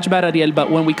talk too much about Ariel, but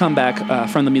when we come back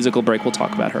from the musical break, we'll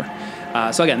talk about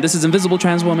her. So again, this is Invisible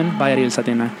Trans Woman by Ariel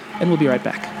Cetina, and we'll be right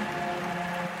back.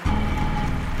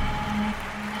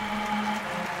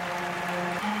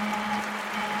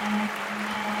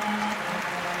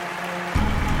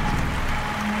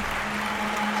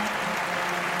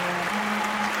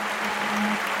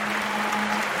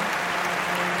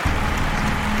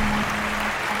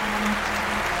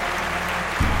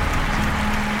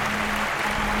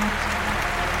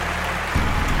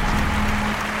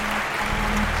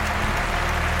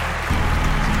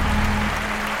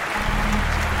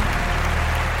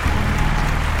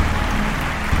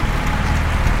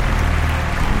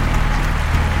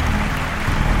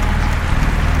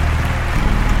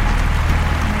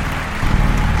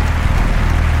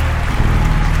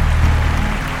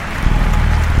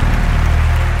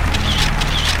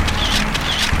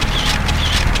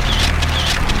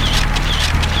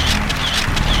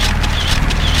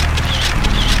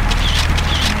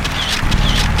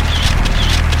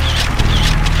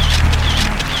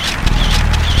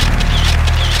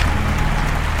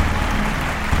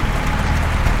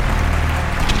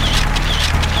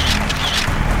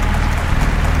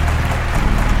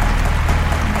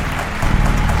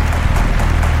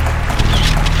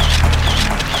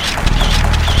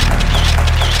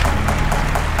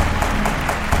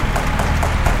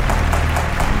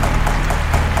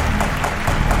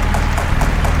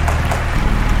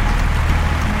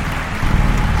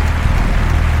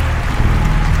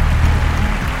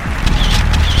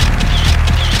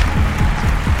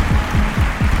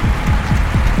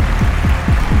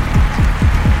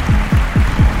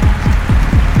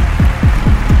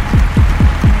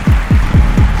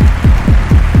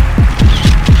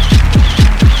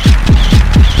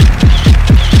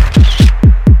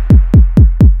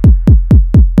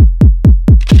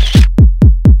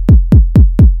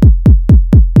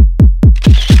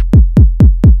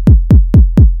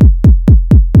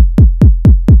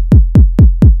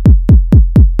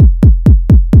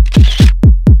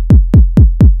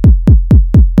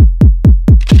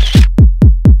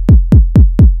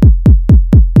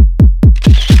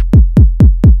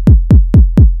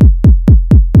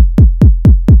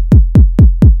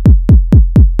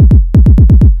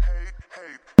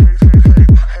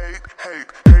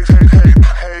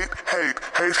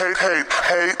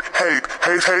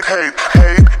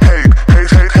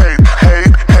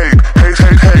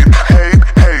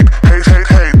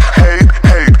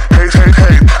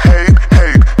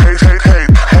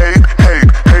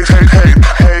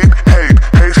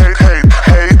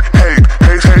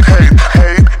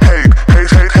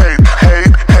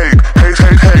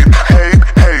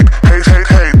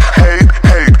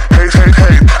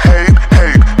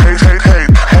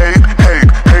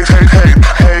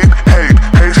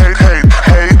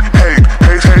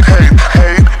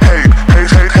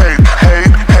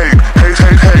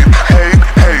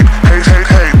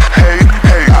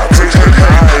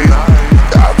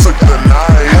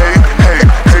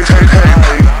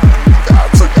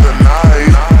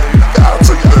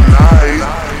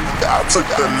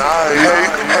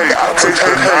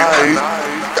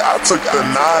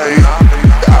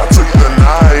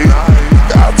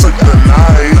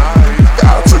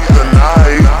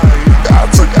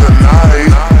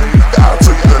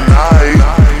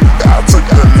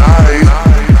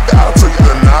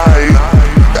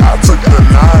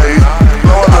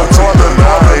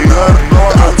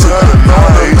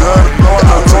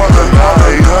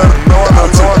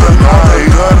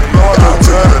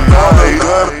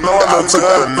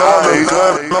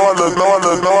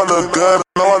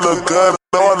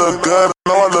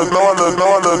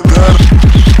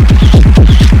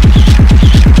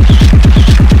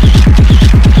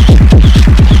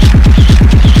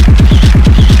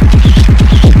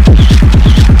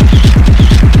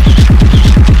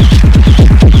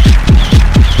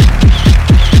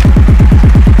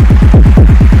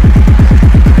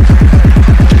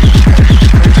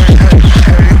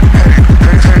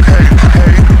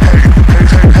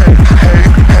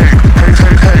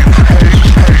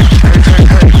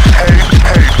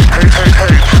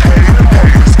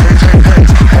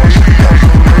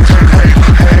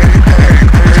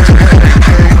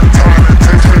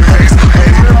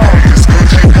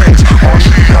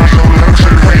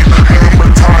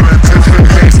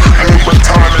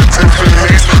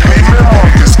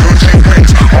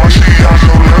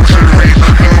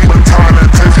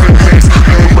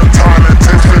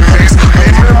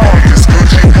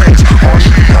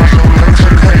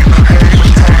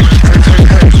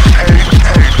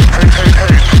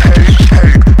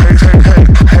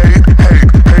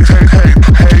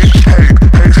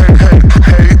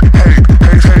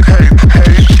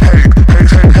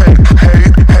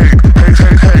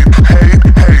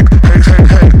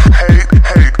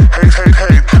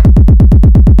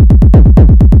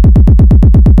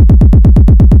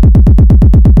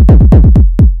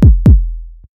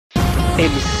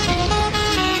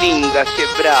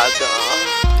 Quebrada.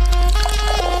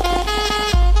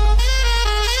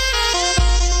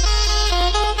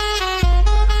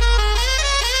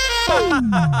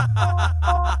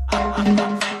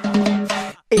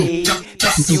 Ei,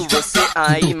 se você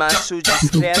aí, macho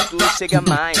discreto, chega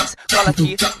mais, cola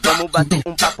aqui, vamos bater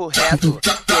um papo reto.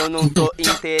 Eu não tô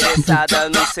interessada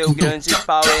no seu grande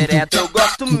pau ereto. Eu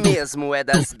gosto mesmo é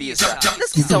das bichas,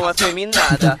 das que são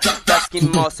afeminadas, das que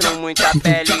mostram muita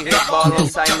pele, rebolam,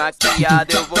 saem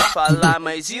maquiada. Eu vou falar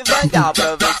mais devagar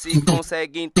pra ver se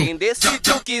consegue entender. Se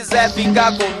tu quiser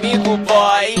ficar comigo,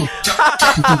 boy,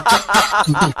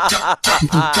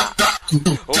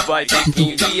 vai ter que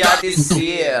enviar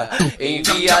descer,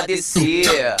 enviar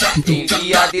descer,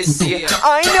 enviar descer.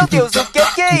 Ai meu Deus, o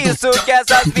que é isso que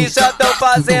essas bichas tão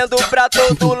fazendo? Pra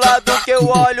todo lado que eu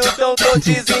olho tão todos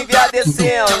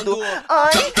enviadecendo.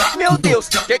 Ai meu Deus,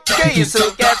 que é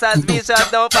isso que essas bichas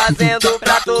tão fazendo?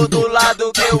 Pra todo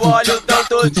lado que eu olho tão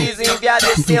todos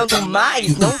enviadecendo.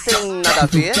 Mas não tem nada a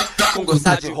ver com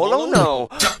gostar de rola ou não.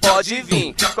 Pode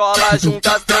vir, cola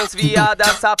juntas,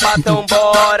 transviadas, sapatão,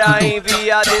 bora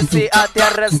enviar descer até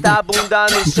arrastar a bunda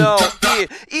no chão.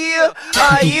 E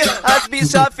aí as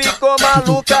bichas ficou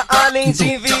maluca, além de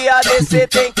enviar descer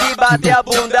tem que bater a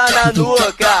bunda na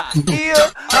nuca. E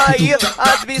aí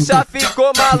as bichas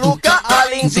ficou maluca,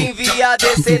 além de enviar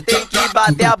descer tem que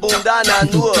bater a bunda na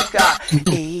nuca.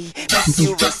 Ei,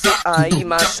 se você aí,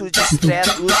 macho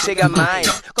discreto, chega mais,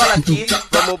 cola aqui,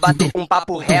 vamos bater um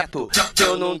papo reto. Que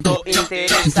eu não tô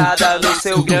interessada no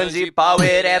seu grande pau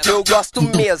ereto. Eu gosto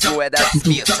mesmo é das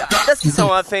bichas, das que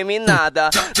são afeminadas,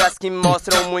 das que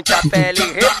mostram muita pele,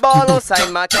 rebolam, saem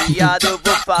maquiada. Eu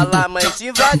vou falar mais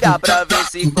devagar pra ver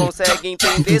se consegue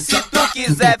entender. Se tu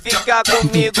quiser ficar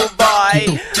comigo,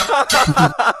 boy,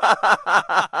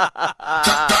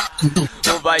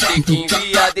 vai ter que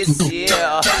enviar descer,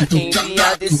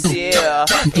 envia descer,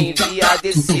 envia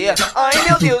descer. Ai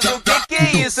meu Deus, o que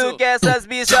é isso que essas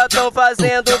bichas tão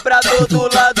fazendo pra todo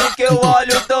lado que eu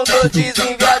olho, tão todos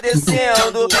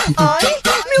enviadecendo. Ai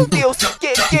meu Deus,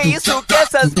 que é isso que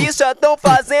essas bichas tão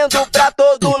fazendo pra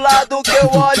todo lado que eu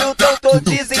olho, tão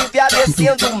todos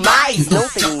enviadecendo. Mas não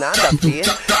tem nada a ver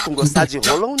com gostar de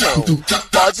rola ou não.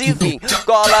 Pode vir,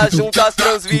 cola junto as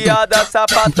transviadas,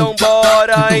 sapatão,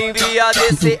 bora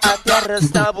enviadecer até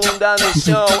arrastar a bunda no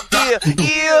chão.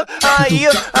 E aí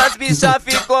as bichas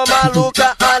ficou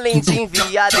maluca, além de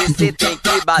enviadecer tem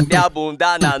que bater a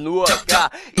bunda na nuca.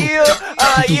 E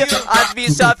aí as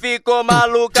bichas ficou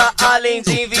maluca, além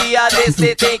de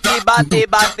enviadecer tem que bater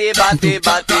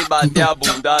a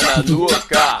bunda na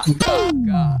nuca.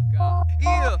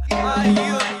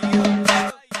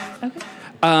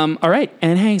 All right,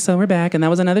 and hey, so we're back, and that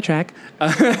was another track.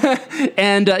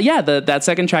 And yeah, that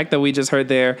second track that we just heard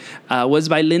there was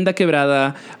by Linda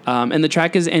Quebrada, and the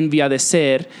track is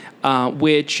Enviadecer,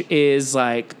 which is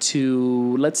like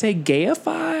to, let's say,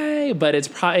 gayify, but it's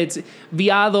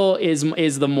viado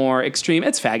is the more extreme.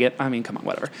 It's faggot. I mean, come on,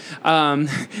 whatever.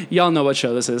 Y'all know what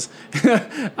show this is.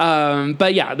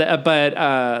 But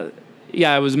yeah,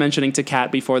 yeah, I was mentioning to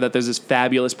Kat before that there's this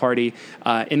fabulous party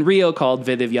in Rio called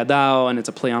Vede Viadao, and it's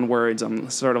a play on words. I'm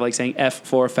sort of like saying F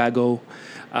for fago.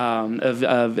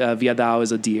 Viadao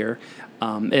is a deer.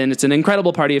 And it's an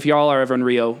incredible party. If y'all are ever in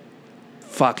Rio,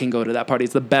 fucking go to that party.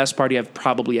 It's the best party I've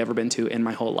probably ever been to in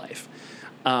my whole life.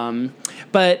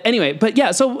 But anyway,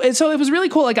 yeah, so it was really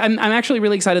cool. Like I'm actually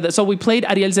really excited that, so we played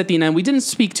Ariel Zetina and we didn't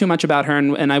speak too much about her,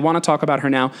 and I want to talk about her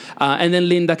now. And then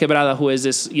Linda Quebrada, who is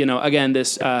this, again,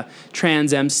 this,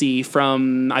 trans MC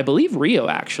from, I believe, Rio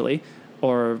actually,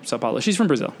 or Sao Paulo. She's from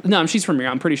Brazil. No, she's from Rio.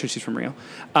 I'm pretty sure she's from Rio.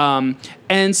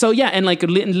 And so, yeah, and like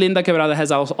Linda Quebrada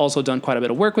has also done quite a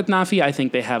bit of work with Nafi. I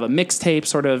think they have a mixtape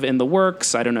sort of in the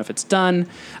works. I don't know if it's done.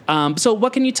 So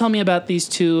what can you tell me about these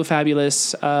two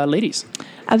fabulous ladies?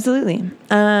 Absolutely.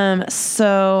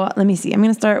 So let me see. I'm going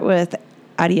to start with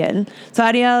Ariel. So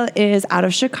Ariel is out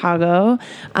of Chicago.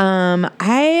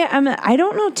 I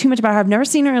don't know too much about her. I've never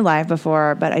seen her live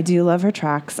before, but I do love her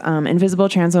tracks. Invisible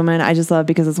Trans Woman, I just love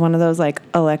because it's one of those like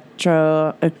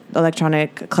electronic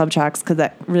club tracks, because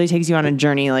that really takes you on a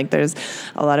journey. Like there's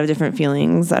a lot of different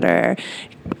feelings that are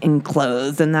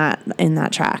enclosed in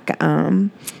that track. A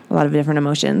lot of different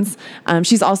emotions.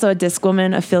 She's also a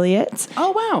Discwoman affiliate.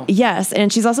 Oh, wow. Yes,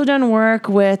 and she's also done work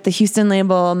with the Houston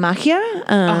label Magia.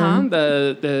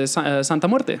 The Santa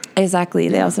Muerte. Exactly.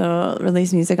 They also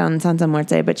released music on Santa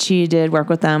Muerte, but she did work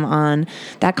with them on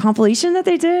that compilation that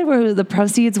they did where the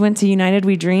proceeds went to United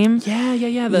We Dream. Yeah.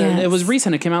 It was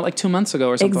recent. It came out like 2 months ago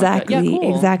or something Exactly. like that. Yeah,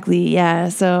 cool. Exactly. Yeah.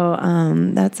 So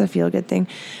that's a feel-good thing.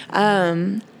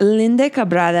 Linda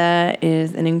Quebrada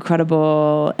is an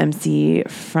incredible MC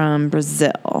from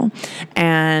Brazil,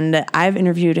 and I've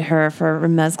interviewed her for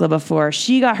Mezcla before.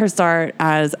 She got her start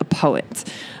as a poet.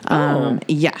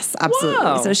 Yes, absolutely.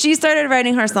 Wow. So she started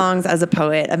writing her songs as a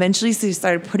poet. Eventually, she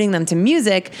started putting them to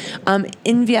music.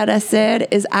 Enviadecer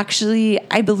is actually,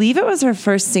 I believe it was her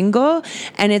first single,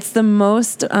 and it's the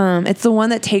one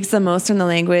that takes the most from the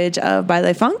language of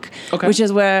baile funk, which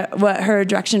is what her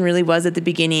direction really was at the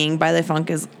beginning. Baile funk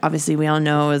is, obviously, we all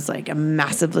know, is like a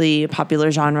massively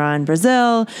popular genre in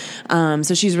Brazil.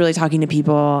 So she's really talking to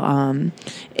people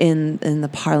in the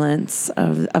parlance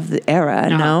of the era,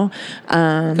 no?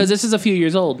 Because this is a few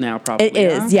years old now, probably. It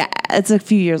is, yeah. It's a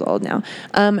few years old now.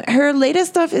 Her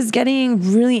latest stuff is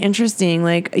getting really interesting.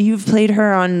 Like, you've played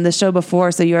her on the show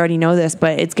before, so you already know this,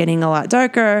 but it's getting a lot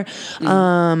darker.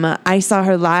 I saw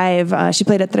her live. She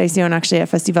played at Traición, actually, at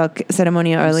Festival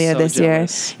Ceremonia earlier this year.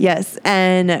 Yes.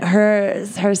 And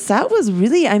her set was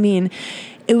really, I mean,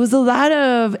 it was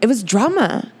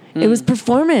drama. It was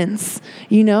performance.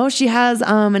 She has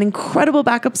an incredible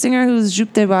backup singer who's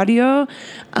Jupe de Barrio.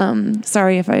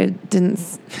 Sorry if I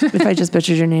just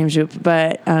butchered your name, Jupe,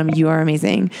 but you are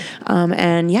amazing.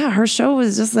 And yeah, her show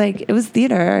was just like, it was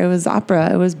theater, it was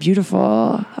opera, it was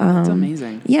beautiful. It's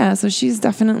amazing. Yeah, so she's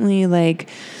definitely like,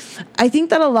 I think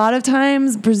that a lot of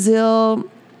times Brazil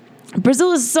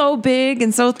is so big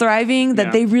and so thriving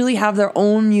that they really have their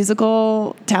own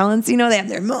musical talents. They have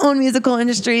their own musical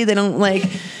industry. They don't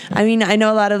I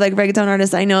know a lot of like reggaeton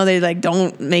artists. I know they like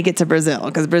don't make it to Brazil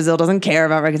because Brazil doesn't care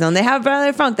about reggaeton. They have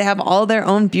baile funk. They have all their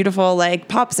own beautiful like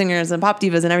pop singers and pop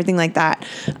divas and everything like that.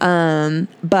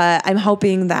 But I'm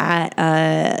hoping that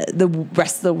the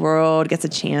rest of the world gets a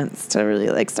chance to really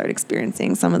like start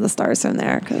experiencing some of the stars from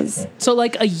there. So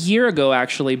like a year ago,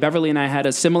 actually, Beverly and I had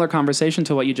a similar conversation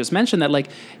to what you just mentioned, that like,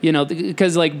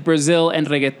 because like Brazil and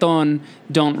reggaeton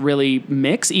don't really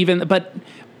mix, but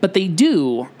but they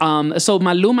do. So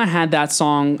Maluma had that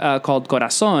song called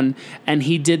Corazon, and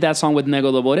he did that song with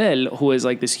Nego de Borel, who is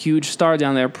like this huge star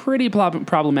down there, pretty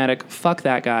problematic. Fuck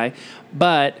that guy.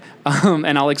 But,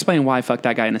 and I'll explain why fuck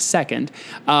that guy in a second.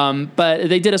 But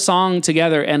they did a song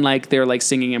together and like, they're like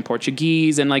singing in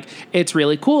Portuguese and like, it's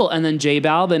really cool. And then J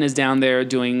Balvin is down there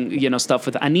doing, you know, stuff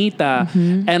with Anita.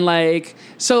 And like,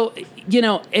 so, you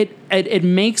know, it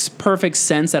makes perfect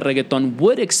sense that reggaeton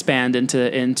would expand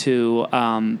into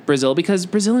Brazil, because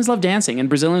Brazilians love dancing and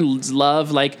Brazilians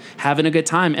love like having a good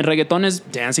time, and reggaeton is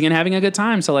dancing and having a good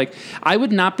time. So like, I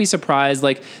would not be surprised,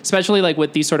 like, especially like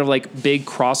with these sort of like big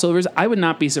crossovers, I would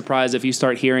not be surprised if you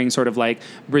start hearing sort of like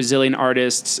Brazilian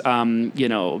artists, you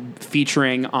know,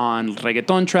 featuring on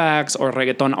reggaeton tracks, or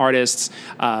reggaeton artists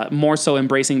more so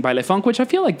embracing baile funk, which I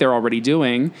feel like they're already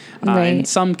doing in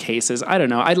some cases. I don't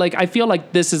know. I feel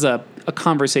like this is a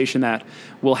conversation that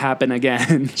will happen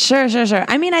again. Sure.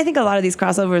 I mean, I think a lot of these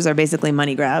crossovers are basically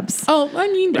money grabs. Oh, I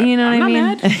mean, you know I'm what I mean?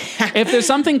 not mad. If there's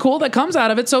something cool that comes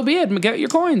out of it, so be it. Get your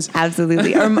coins.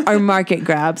 Absolutely, or market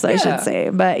grabs, I should say.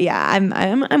 But yeah,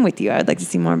 I'm with you. I'd like to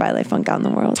see more baile funk out in the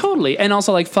world. Totally, and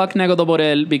also like fuck Nego de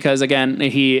Borel, because again,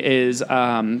 he is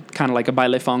kind of like a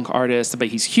baile funk artist, but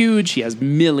he's huge. He has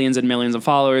millions and millions of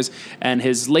followers, and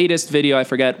his latest video, I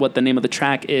forget what the name of the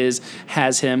track is,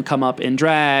 has him come up in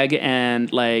drag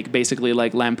and like basically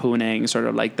like lampooning sort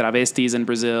of like travestis in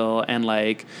Brazil, and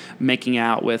like making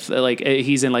out with like,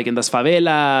 he's in like in the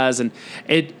favelas, and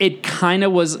it kind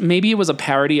of was, maybe it was a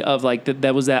parody of like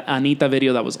that was that Anita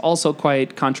video that was also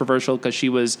quite controversial, because she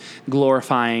was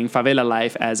glorifying favela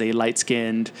life as a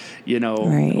light-skinned, you know,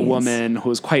 woman who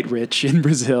was quite rich in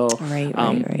Brazil,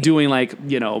 doing like,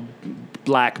 you know,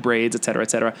 black braids, et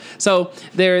cetera. So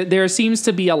there seems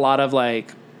to be a lot of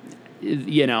like,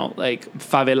 you know, like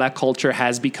favela culture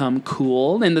has become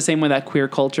cool in the same way that queer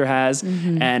culture has,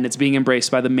 and it's being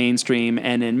embraced by the mainstream,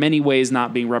 and in many ways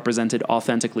not being represented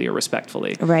authentically or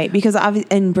respectfully. Right, because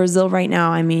in Brazil right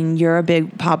now, I mean, you're a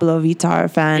big Pablo Vittar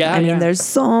fan. I mean, there's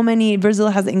so many. Brazil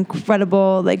has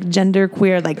incredible like gender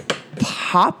queer like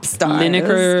pop stars.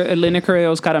 Lineker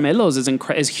Os Caramelos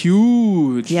is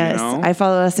huge. Yes, you know? I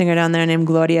follow a singer down there named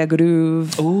Gloria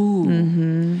Groove.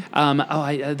 Ooh.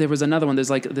 There was another one. There's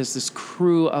this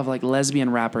crew of like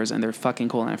lesbian rappers, and they're fucking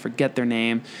cool, and I forget their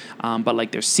name. But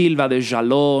like there's Silva, there's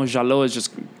Jaló. Jaló is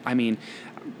just, I mean,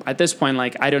 at this point,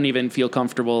 like, I don't even feel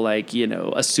comfortable, like, you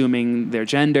know, assuming their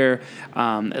gender.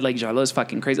 Like, Jaló is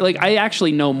fucking crazy. Like, I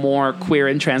actually know more queer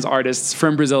and trans artists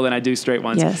from Brazil than I do straight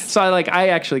ones. Yes. So I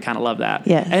actually kind of love that.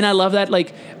 Yes. And I love that,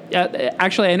 like,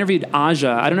 actually, I interviewed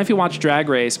Aja. I don't know if you watch Drag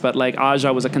Race, but like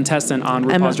Aja was a contestant on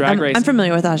RuPaul's Drag Race. I'm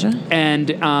familiar with Aja.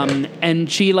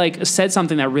 And she like said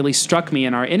something that really struck me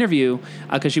in our interview,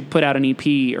 because she put out an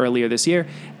EP earlier this year,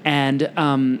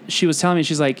 and she was telling me,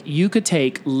 she's like, you could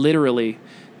take literally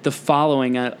the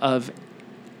following of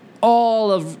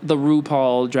all of the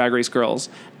RuPaul Drag Race girls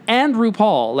and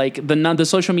RuPaul, like the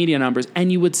social media numbers,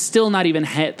 and you would still not even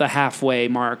hit the halfway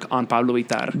mark on Pablo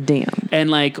Vittar. Damn. And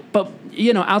like, but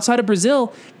you know, outside of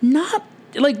Brazil, not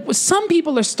like, some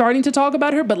people are starting to talk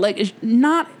about her, but like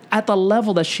not at the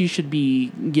level that she should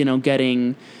be, you know,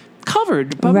 getting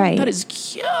covered. But that is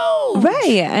cute.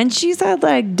 Right. And she's had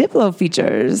like Diplo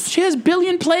features. She has 1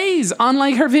 billion plays on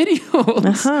like her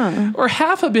videos. Or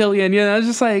 500 million, you know. It's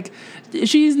just like,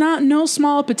 she's no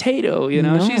small potato, you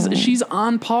know. No. She's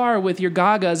on par with your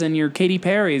Gagas and your Katy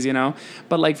Perrys, you know.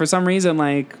 But like, for some reason,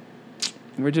 like,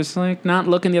 we're just like not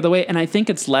looking the other way. And I think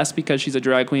it's less because she's a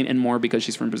drag queen and more because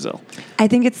she's from Brazil. I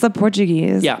think it's the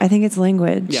Portuguese. Yeah. I think it's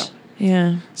language. Yeah.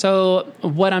 Yeah. So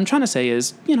what I'm trying to say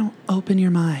is, you know, open your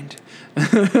mind.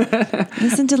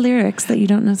 Listen to lyrics that you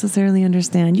don't necessarily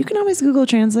understand. You can always Google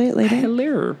Translate later.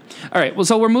 Hello. All right. Well,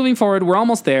 so we're moving forward. We're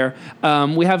almost there.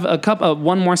 We have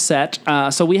one more set.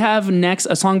 So we have next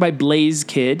a song by Blaze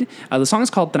Kid. The song is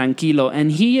called Tranquilo,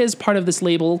 and he is part of this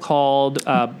label called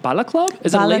Bala Club.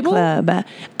 Is Bala it a label?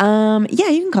 Club. Yeah,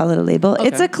 you can call it a label. Okay.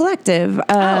 It's a collective.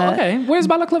 Okay. Where's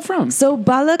Bala Club from? So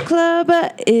Bala Club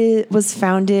was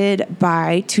founded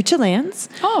by two Chileans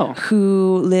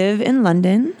who live in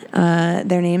London.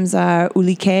 Their names are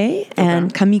Ulike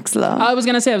and Camixlo. I was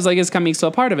going to say, is Camixlo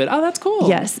a part of it? Oh, that's cool.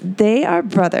 Yes, they are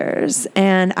brothers.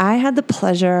 And I had the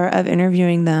pleasure of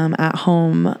interviewing them at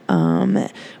home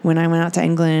when I went out to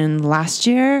England last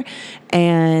year.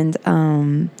 And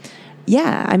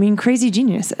yeah, I mean, crazy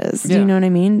geniuses. Do you know what I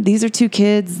mean? These are two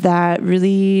kids that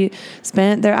really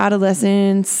spent their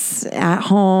adolescence at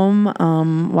home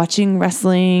watching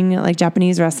wrestling, like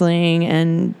Japanese wrestling,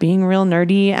 and being real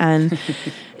nerdy. And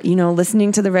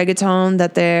listening to the reggaeton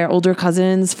that their older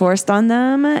cousins forced on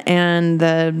them and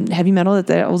the heavy metal that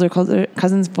their older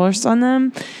cousins forced on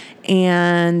them.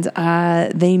 And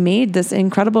they made this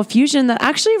incredible fusion that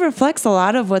actually reflects a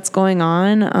lot of what's going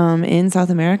on in South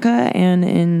America and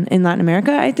in Latin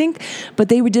America, I think. But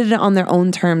they did it on their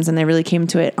own terms, and they really came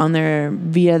to it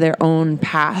via their own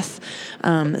path.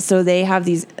 So they have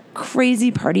these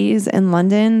crazy parties in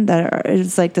London that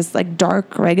it's like this like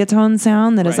dark reggaeton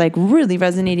sound that is like really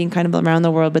resonating kind of around the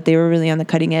world, but they were really on the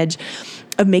cutting edge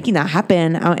of making that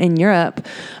happen out in Europe.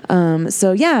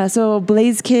 So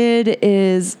Blaze Kid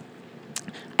is,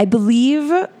 I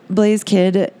believe Blaze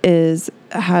Kid has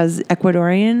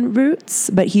Ecuadorian roots,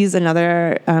 but he's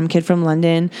another kid from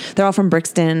London. They're all from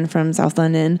Brixton, from South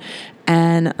London,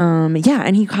 and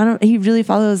he really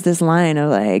follows this line of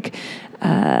like.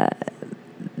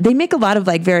 They make a lot of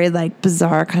like very like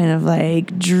bizarre kind of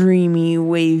like dreamy,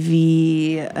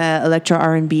 wavy electro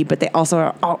R&B, but they also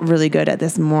are all really good at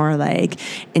this more like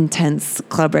intense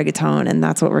club reggaeton, and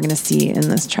that's what we're gonna see in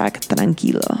this track,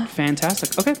 Tranquilo.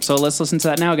 Fantastic. Okay, so let's listen to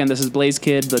that now. Again, this is Blaze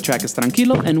Kid. The track is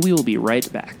Tranquilo, and we will be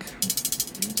right back.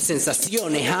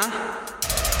 Sensaciones,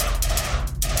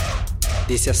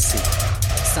 Dice así.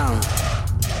 Sound.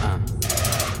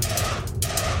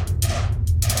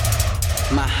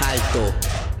 Más alto.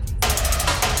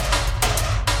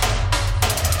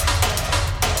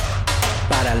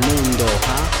 Para el mundo,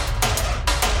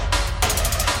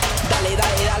 Dale,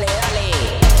 dale, dale, dale.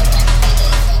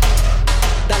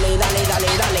 Dale, dale, dale,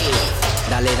 dale.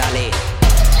 Dale, dale.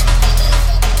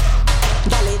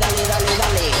 Dale, dale, dale,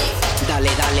 dale.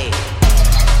 Dale, dale.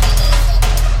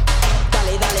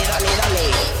 Dale, dale, dale, dale.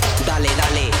 Dale,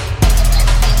 dale.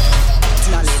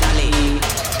 Dale, dale.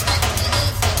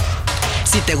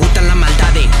 Si te gustan las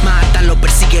maldades, mátalo,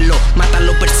 persíguelo,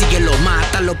 mátalo, persíguelo,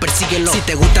 mátalo, persíguelo. Si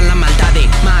te gustan las maldades,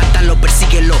 mátalo,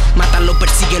 persíguelo, mátalo,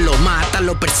 persíguelo,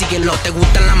 mátalo, persíguelo. Te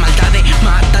gustan las maldades,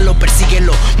 mátalo,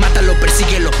 persíguelo, mátalo,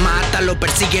 persíguelo, mátalo,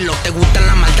 persíguelo. Te gustan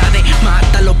las maldades,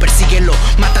 mátalo, persíguelo,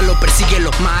 mátalo,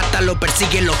 persíguelo, mátalo,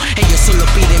 persíguelo. Ellos solo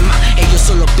piden más, ellos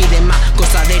solo piden más.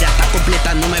 Gozadera está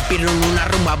completa, no me pierdo en una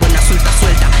rumba buena, suelta,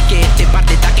 suelta. Que este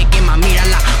parte está que quema,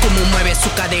 mírala cómo mueve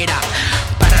su cadera.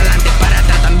 Para adelante, para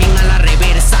atrás, también a la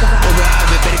reversa. Voy a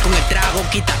beber con el trago,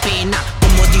 quita pena.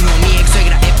 Como dijo mi ex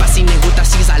suegra, es fácil, me gusta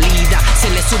sin salida. Se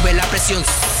le sube la presión,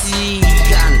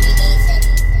 sigan.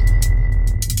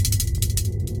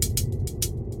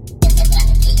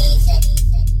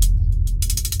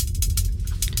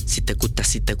 Si te gusta,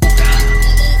 si te gusta.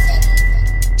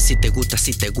 Si te gusta,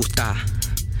 si te gusta.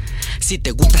 Si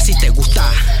te gusta, si te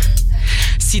gusta.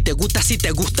 Si te gusta, si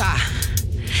te gusta.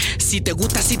 Si te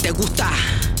gusta, si te gusta.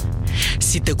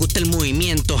 Si te gusta el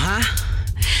movimiento,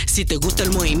 Si te gusta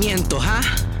el movimiento,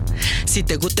 Si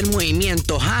te gusta el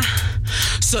movimiento,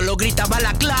 Solo grita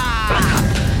balaclava.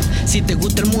 Si te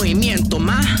gusta el movimiento,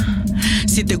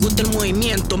 Si te gusta el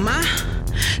movimiento,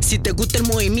 Si te gusta el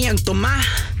movimiento,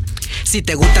 Si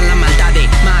te gustan las maldades,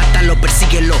 mátalo,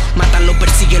 persíguelo, mátalo,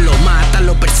 persíguelo,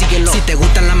 mátalo, persíguelo. Si te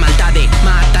gustan las maldades,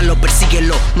 mátalo,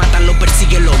 persíguelo, mátalo,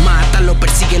 persíguelo, mátalo,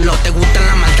 persíguelo. Te gustan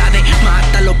las maldades,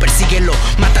 mátalo, persíguelo,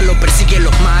 mátalo,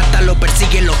 persíguelo, mátalo,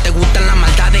 persíguelo. Te gustan las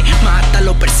maldades,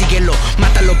 mátalo, persíguelo,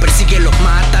 mátalo, persíguelo,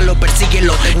 mátalo,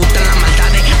 persíguelo. Te gustan las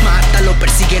maldades, mátalo,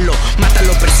 persíguelo,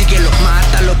 mátalo, persíguelo,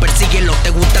 mátalo, persíguelo. Te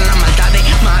gustan las maldades,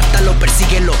 mátalo,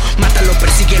 persíguelo, mátalo,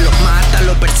 persíguelo,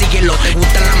 mátalo, persíguelo. Te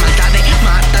gustan las maldades,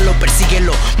 mátalo,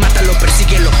 persíguelo, mátalo,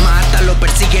 persíguelo, mátalo,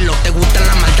 persíguelo. Te gustan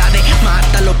las maldades,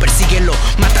 mátalo, persíguelo,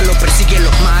 mátalo, persíguelo,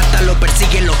 mátalo,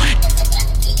 persíguelo.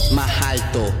 Más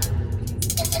alto.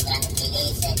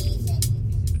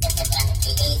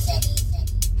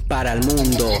 Para el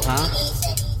mundo,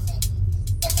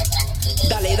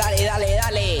 Dale, dale, dale,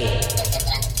 dale.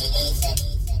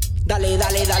 Dale,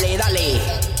 dale, dale, dale.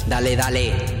 Dale,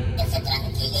 dale.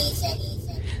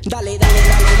 Dale, dale,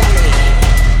 dale, dale.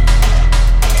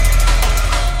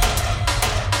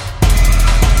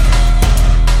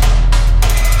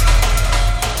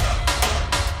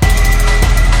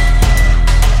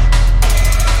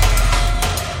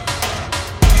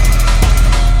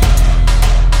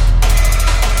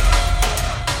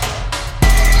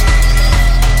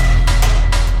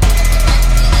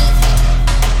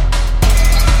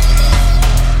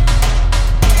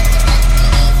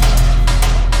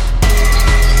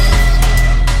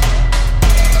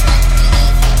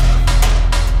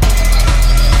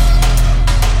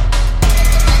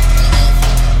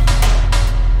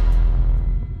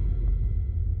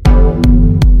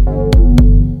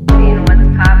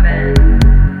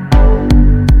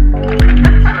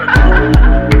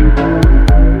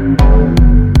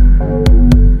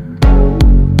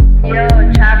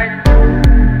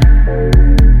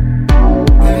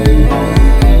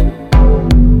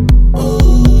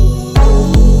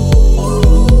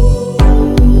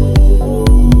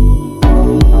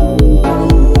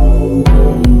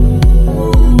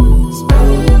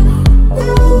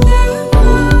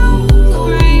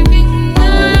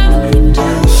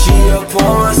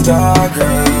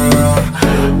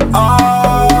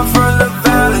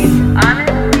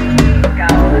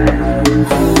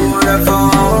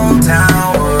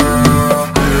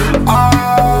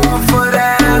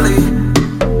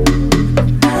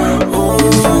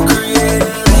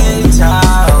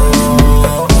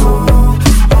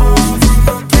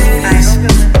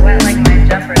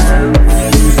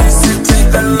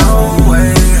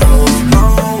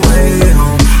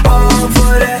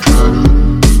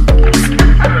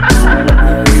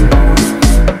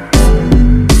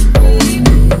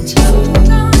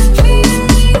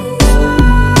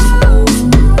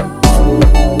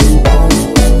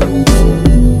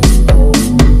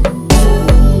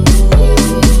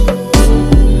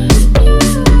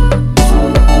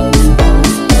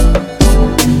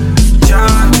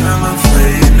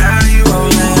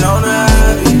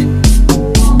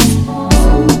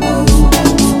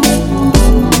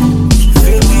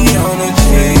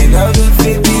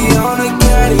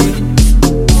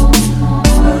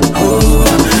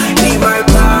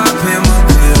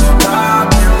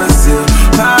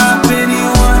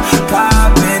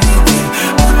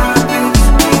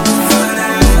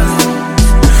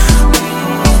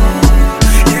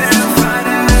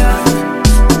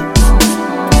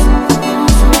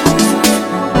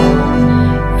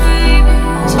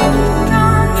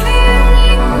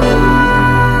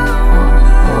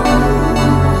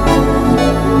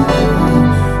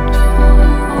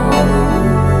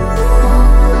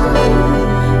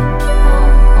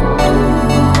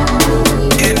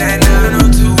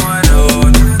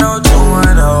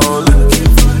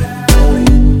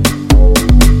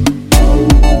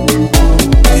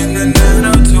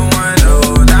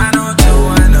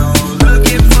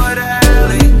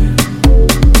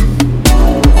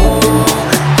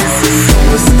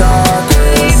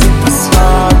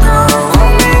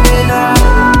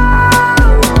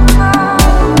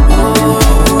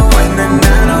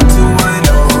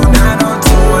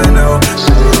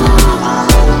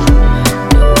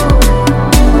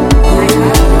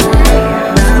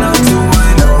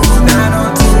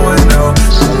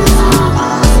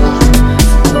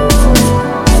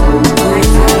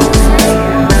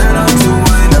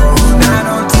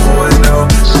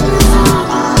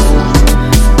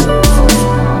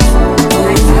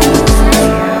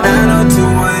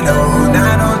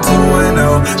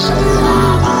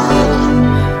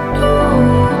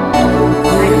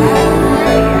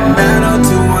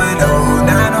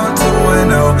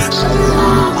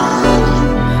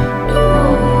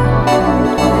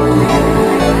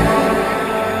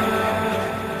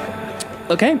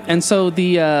 Okay, and so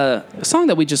the song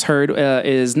that we just heard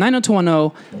is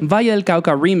 90210 Valle del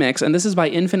Cauca remix, and this is by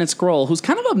Infinite Scroll, who's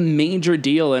kind of a major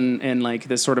deal in like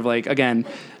this sort of like, again,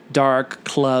 dark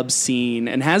club scene,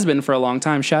 and has been for a long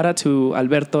time. Shout out to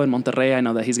Alberto in Monterrey. I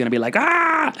know that he's going to be like,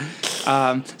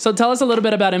 so tell us a little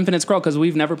bit about Infinite Scroll, because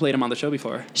we've never played him on the show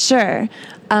before. Sure.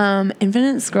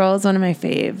 Infinite Scroll is one of my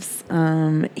faves.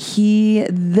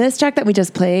 This track that we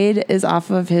just played is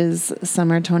off of his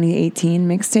summer 2018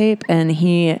 mixtape, and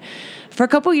he, for a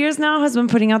couple years now, has been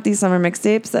putting out these summer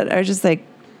mixtapes that are just like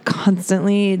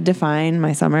constantly define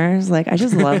my summers. Like, I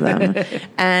just love them.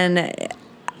 And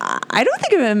I don't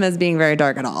think of him as being very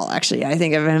dark at all, actually. I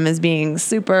think of him as being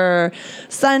super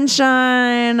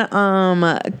sunshine,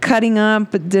 cutting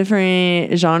up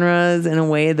different genres in a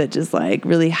way that just like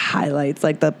really highlights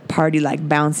like the party, like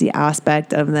bouncy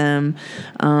aspect of them.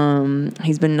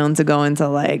 He's been known to go into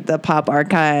like the pop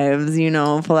archives, you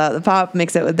know, pull out the pop,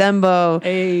 mix it with dembo,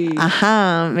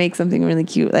 make something really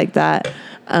cute like that.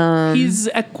 He's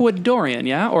Ecuadorian,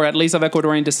 yeah? Or at least of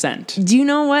Ecuadorian descent. Do you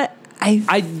know what?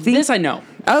 This I know.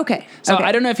 Okay. So okay.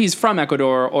 I don't know if he's from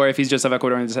Ecuador or if he's just of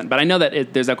Ecuadorian descent, but I know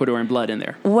that there's Ecuadorian blood in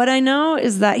there. What I know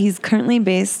is that he's currently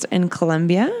based in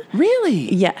Colombia.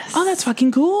 Really? Yes. Oh, that's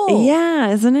fucking cool. Yeah,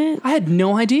 isn't it? I had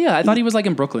no idea. I thought he was like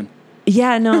in Brooklyn.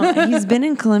 Yeah, no, he's been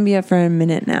in Colombia for a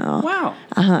minute now. Wow.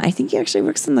 I think he actually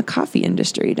works in the coffee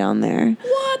industry down there.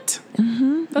 What?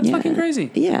 Mm-hmm. That's fucking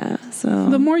crazy. Yeah, so.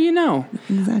 The more you know.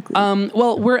 Exactly.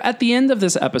 Well, we're at the end of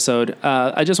this episode.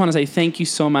 I just want to say thank you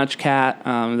so much, Kat.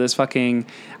 I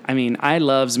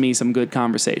loves me some good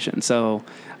conversation. So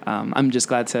I'm just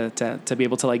glad to be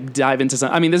able to like dive into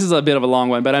some. I mean, this is a bit of a long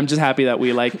one, but I'm just happy that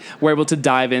we're able to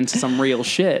dive into some real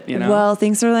shit. You know. Well,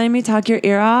 thanks for letting me talk your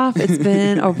ear off. It's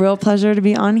been a real pleasure to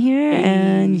be on here,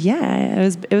 and yeah,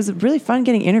 it was really fun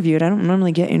getting interviewed. I don't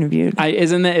normally get interviewed.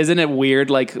 Isn't it weird?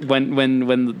 Like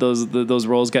when those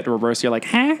roles get reversed, you're like,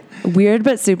 huh? Weird,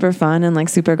 but super fun and like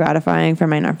super gratifying for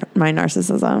my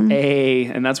narcissism. Hey,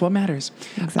 and that's what matters.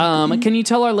 Exactly. Can you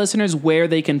tell our listeners where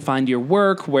they can find your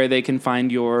work, where they can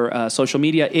find your social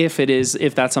media, if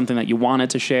that's something that you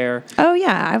wanted to share? Oh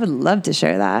yeah, I would love to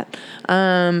share that.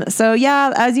 So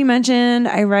yeah, as you mentioned,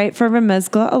 I write for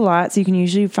Remezcla a lot, so you can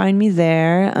usually find me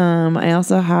there. I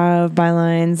also have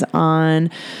bylines on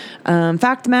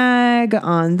Fact Mag,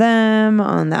 on Them,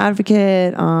 on The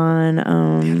Advocate, on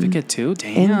The Advocate too?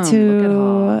 Damn.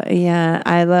 Into, yeah,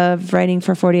 I love writing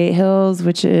for 48 Hills,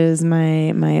 which is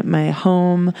my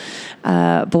home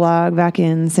blog back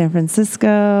in San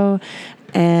Francisco.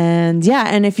 And yeah,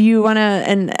 and if you want to,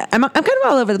 and I'm kind of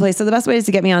all over the place. So the best way is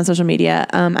to get me on social media.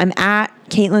 I'm at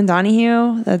Caitlin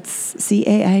Donahue. That's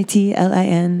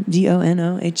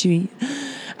CAITLINDONOHUE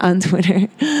on Twitter.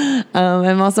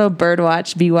 I'm also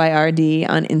Birdwatch, BYRD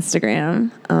on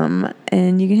Instagram.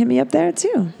 And you can hit me up there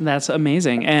too. That's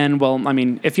amazing. And well, I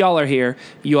mean, if y'all are here,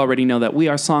 you already know that we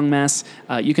are Song Mess.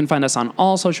 You can find us on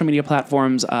all social media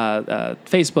platforms,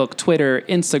 Facebook, Twitter,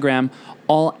 Instagram,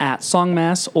 all at Song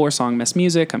Mess or Song Mess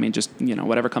Music. I mean, just,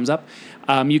 whatever comes up.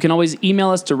 You can always email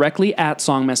us directly at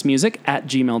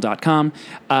songmessmusic@gmail.com.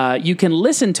 You can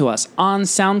listen to us on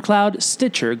SoundCloud,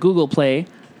 Stitcher, Google Play,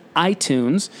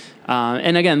 iTunes.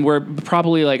 And again, we're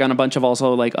probably like on a bunch of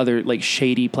also like other like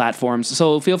shady platforms.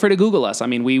 So feel free to Google us. I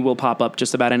mean, we will pop up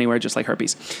just about anywhere, just like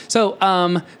herpes. So,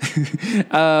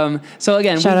 so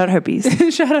again, shout out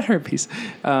herpes. Shout out herpes.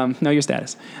 Know your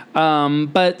status.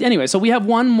 But anyway, so we have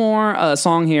one more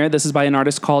song here. This is by an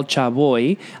artist called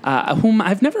Chaboy, whom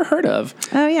I've never heard of.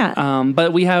 Oh yeah.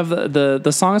 But we have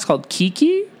the song is called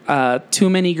Kiki. Too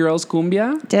Many Girls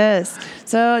Cumbia. Yes.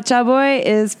 So Chaboy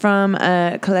is from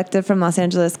a collective from Los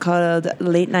Angeles called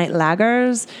Late Night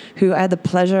Laggers, who I had the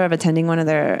pleasure of attending one of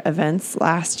their events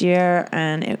last year,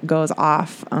 and it goes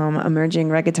off. Emerging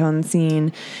reggaeton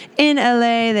scene in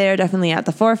LA. They are definitely at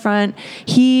the forefront.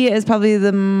 He is probably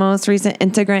the most recent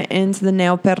integrant into the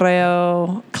Neo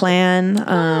Perreo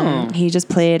clan. He just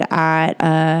played at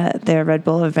their Red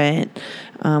Bull event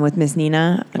with Miss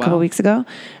Nina a couple weeks ago.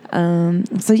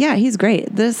 So yeah, he's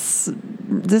great. This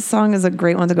song is a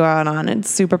great one to go out on. It's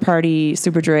super party,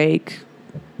 super Drake,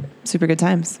 super good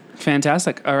times.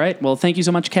 Fantastic. All right. Well, thank you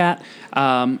so much, Kat.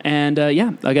 And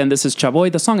again, this is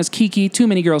Chaboy. The song is Kiki, Too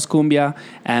Many Girls Cumbia,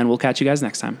 and we'll catch you guys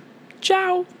next time.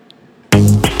 Ciao.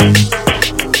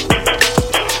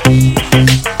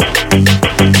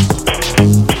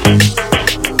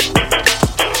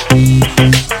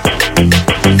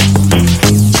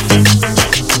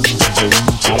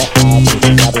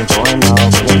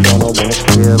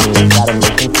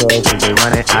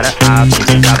 Out of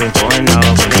options, I've been going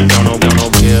off, and they don't know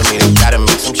real me. They gotta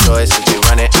make some choices, they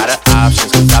running out of options,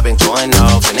 cause I've been going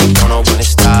off, and they don't know when to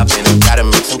stop, and they gotta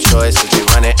make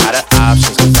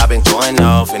going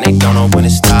off and they don't know when to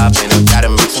stop. And I gotta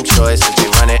make some choices, they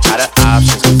running out of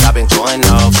options. Cause I've been going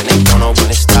off and they don't know when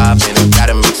to stop. And I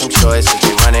gotta make some choices,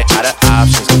 they running out of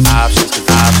options.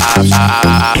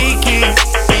 Kiki,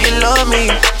 do you love me?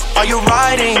 Are you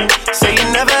riding? Say you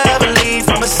never ever leave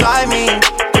from beside me.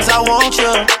 Cause I want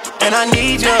you and I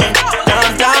need you, and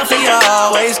I'm down for you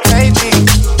always, baby.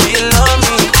 Do you love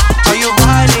me? Are you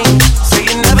riding? Say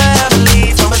you never ever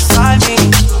leave from beside me.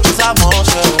 Cause I want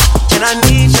you and I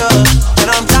need you, and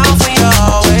I'm down for you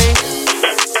always.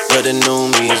 But the new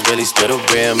me is really still the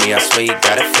real me. I swear you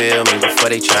gotta feel me before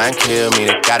they try and kill me.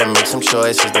 They gotta make some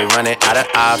choices, they running out of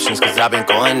options. Cause I've been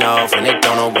going off and they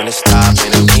don't know when to stop.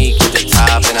 And I need you at the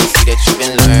top, and I see that you've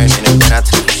been learning. And when I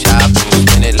took you shopping, you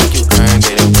spend it like you earned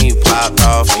it. And when you popped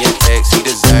off from your ex, he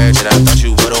deserved it. I thought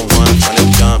you would've won from the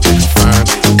jump, you confirmed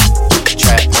it.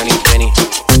 Trap money, penny.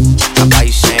 I buy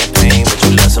you champagne, but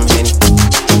you love some Henny.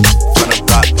 From the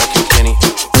block like you Penny.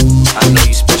 I know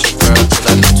you special, girl, cause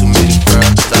I know too many, girl.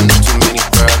 Cause I know too many,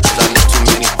 girl. Cause I know too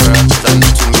many, girl. Cause I know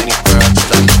too many, girl.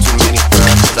 Cause I know too many, girl.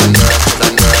 Cause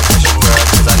I know, special, girl.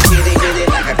 Cause I know it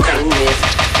like I can't miss.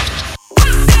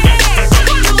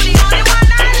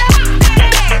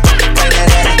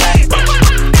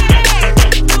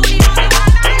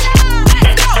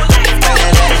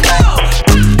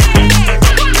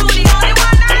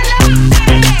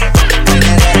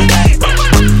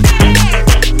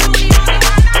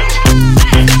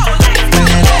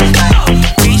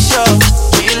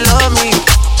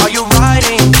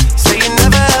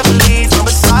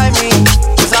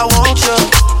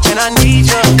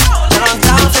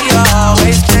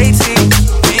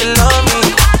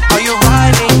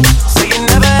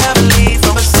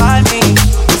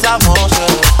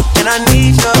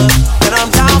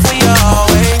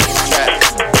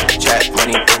 Trap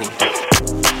money, penny.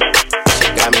 She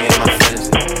got me in my feelings.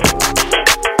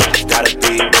 Gotta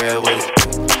be real with it.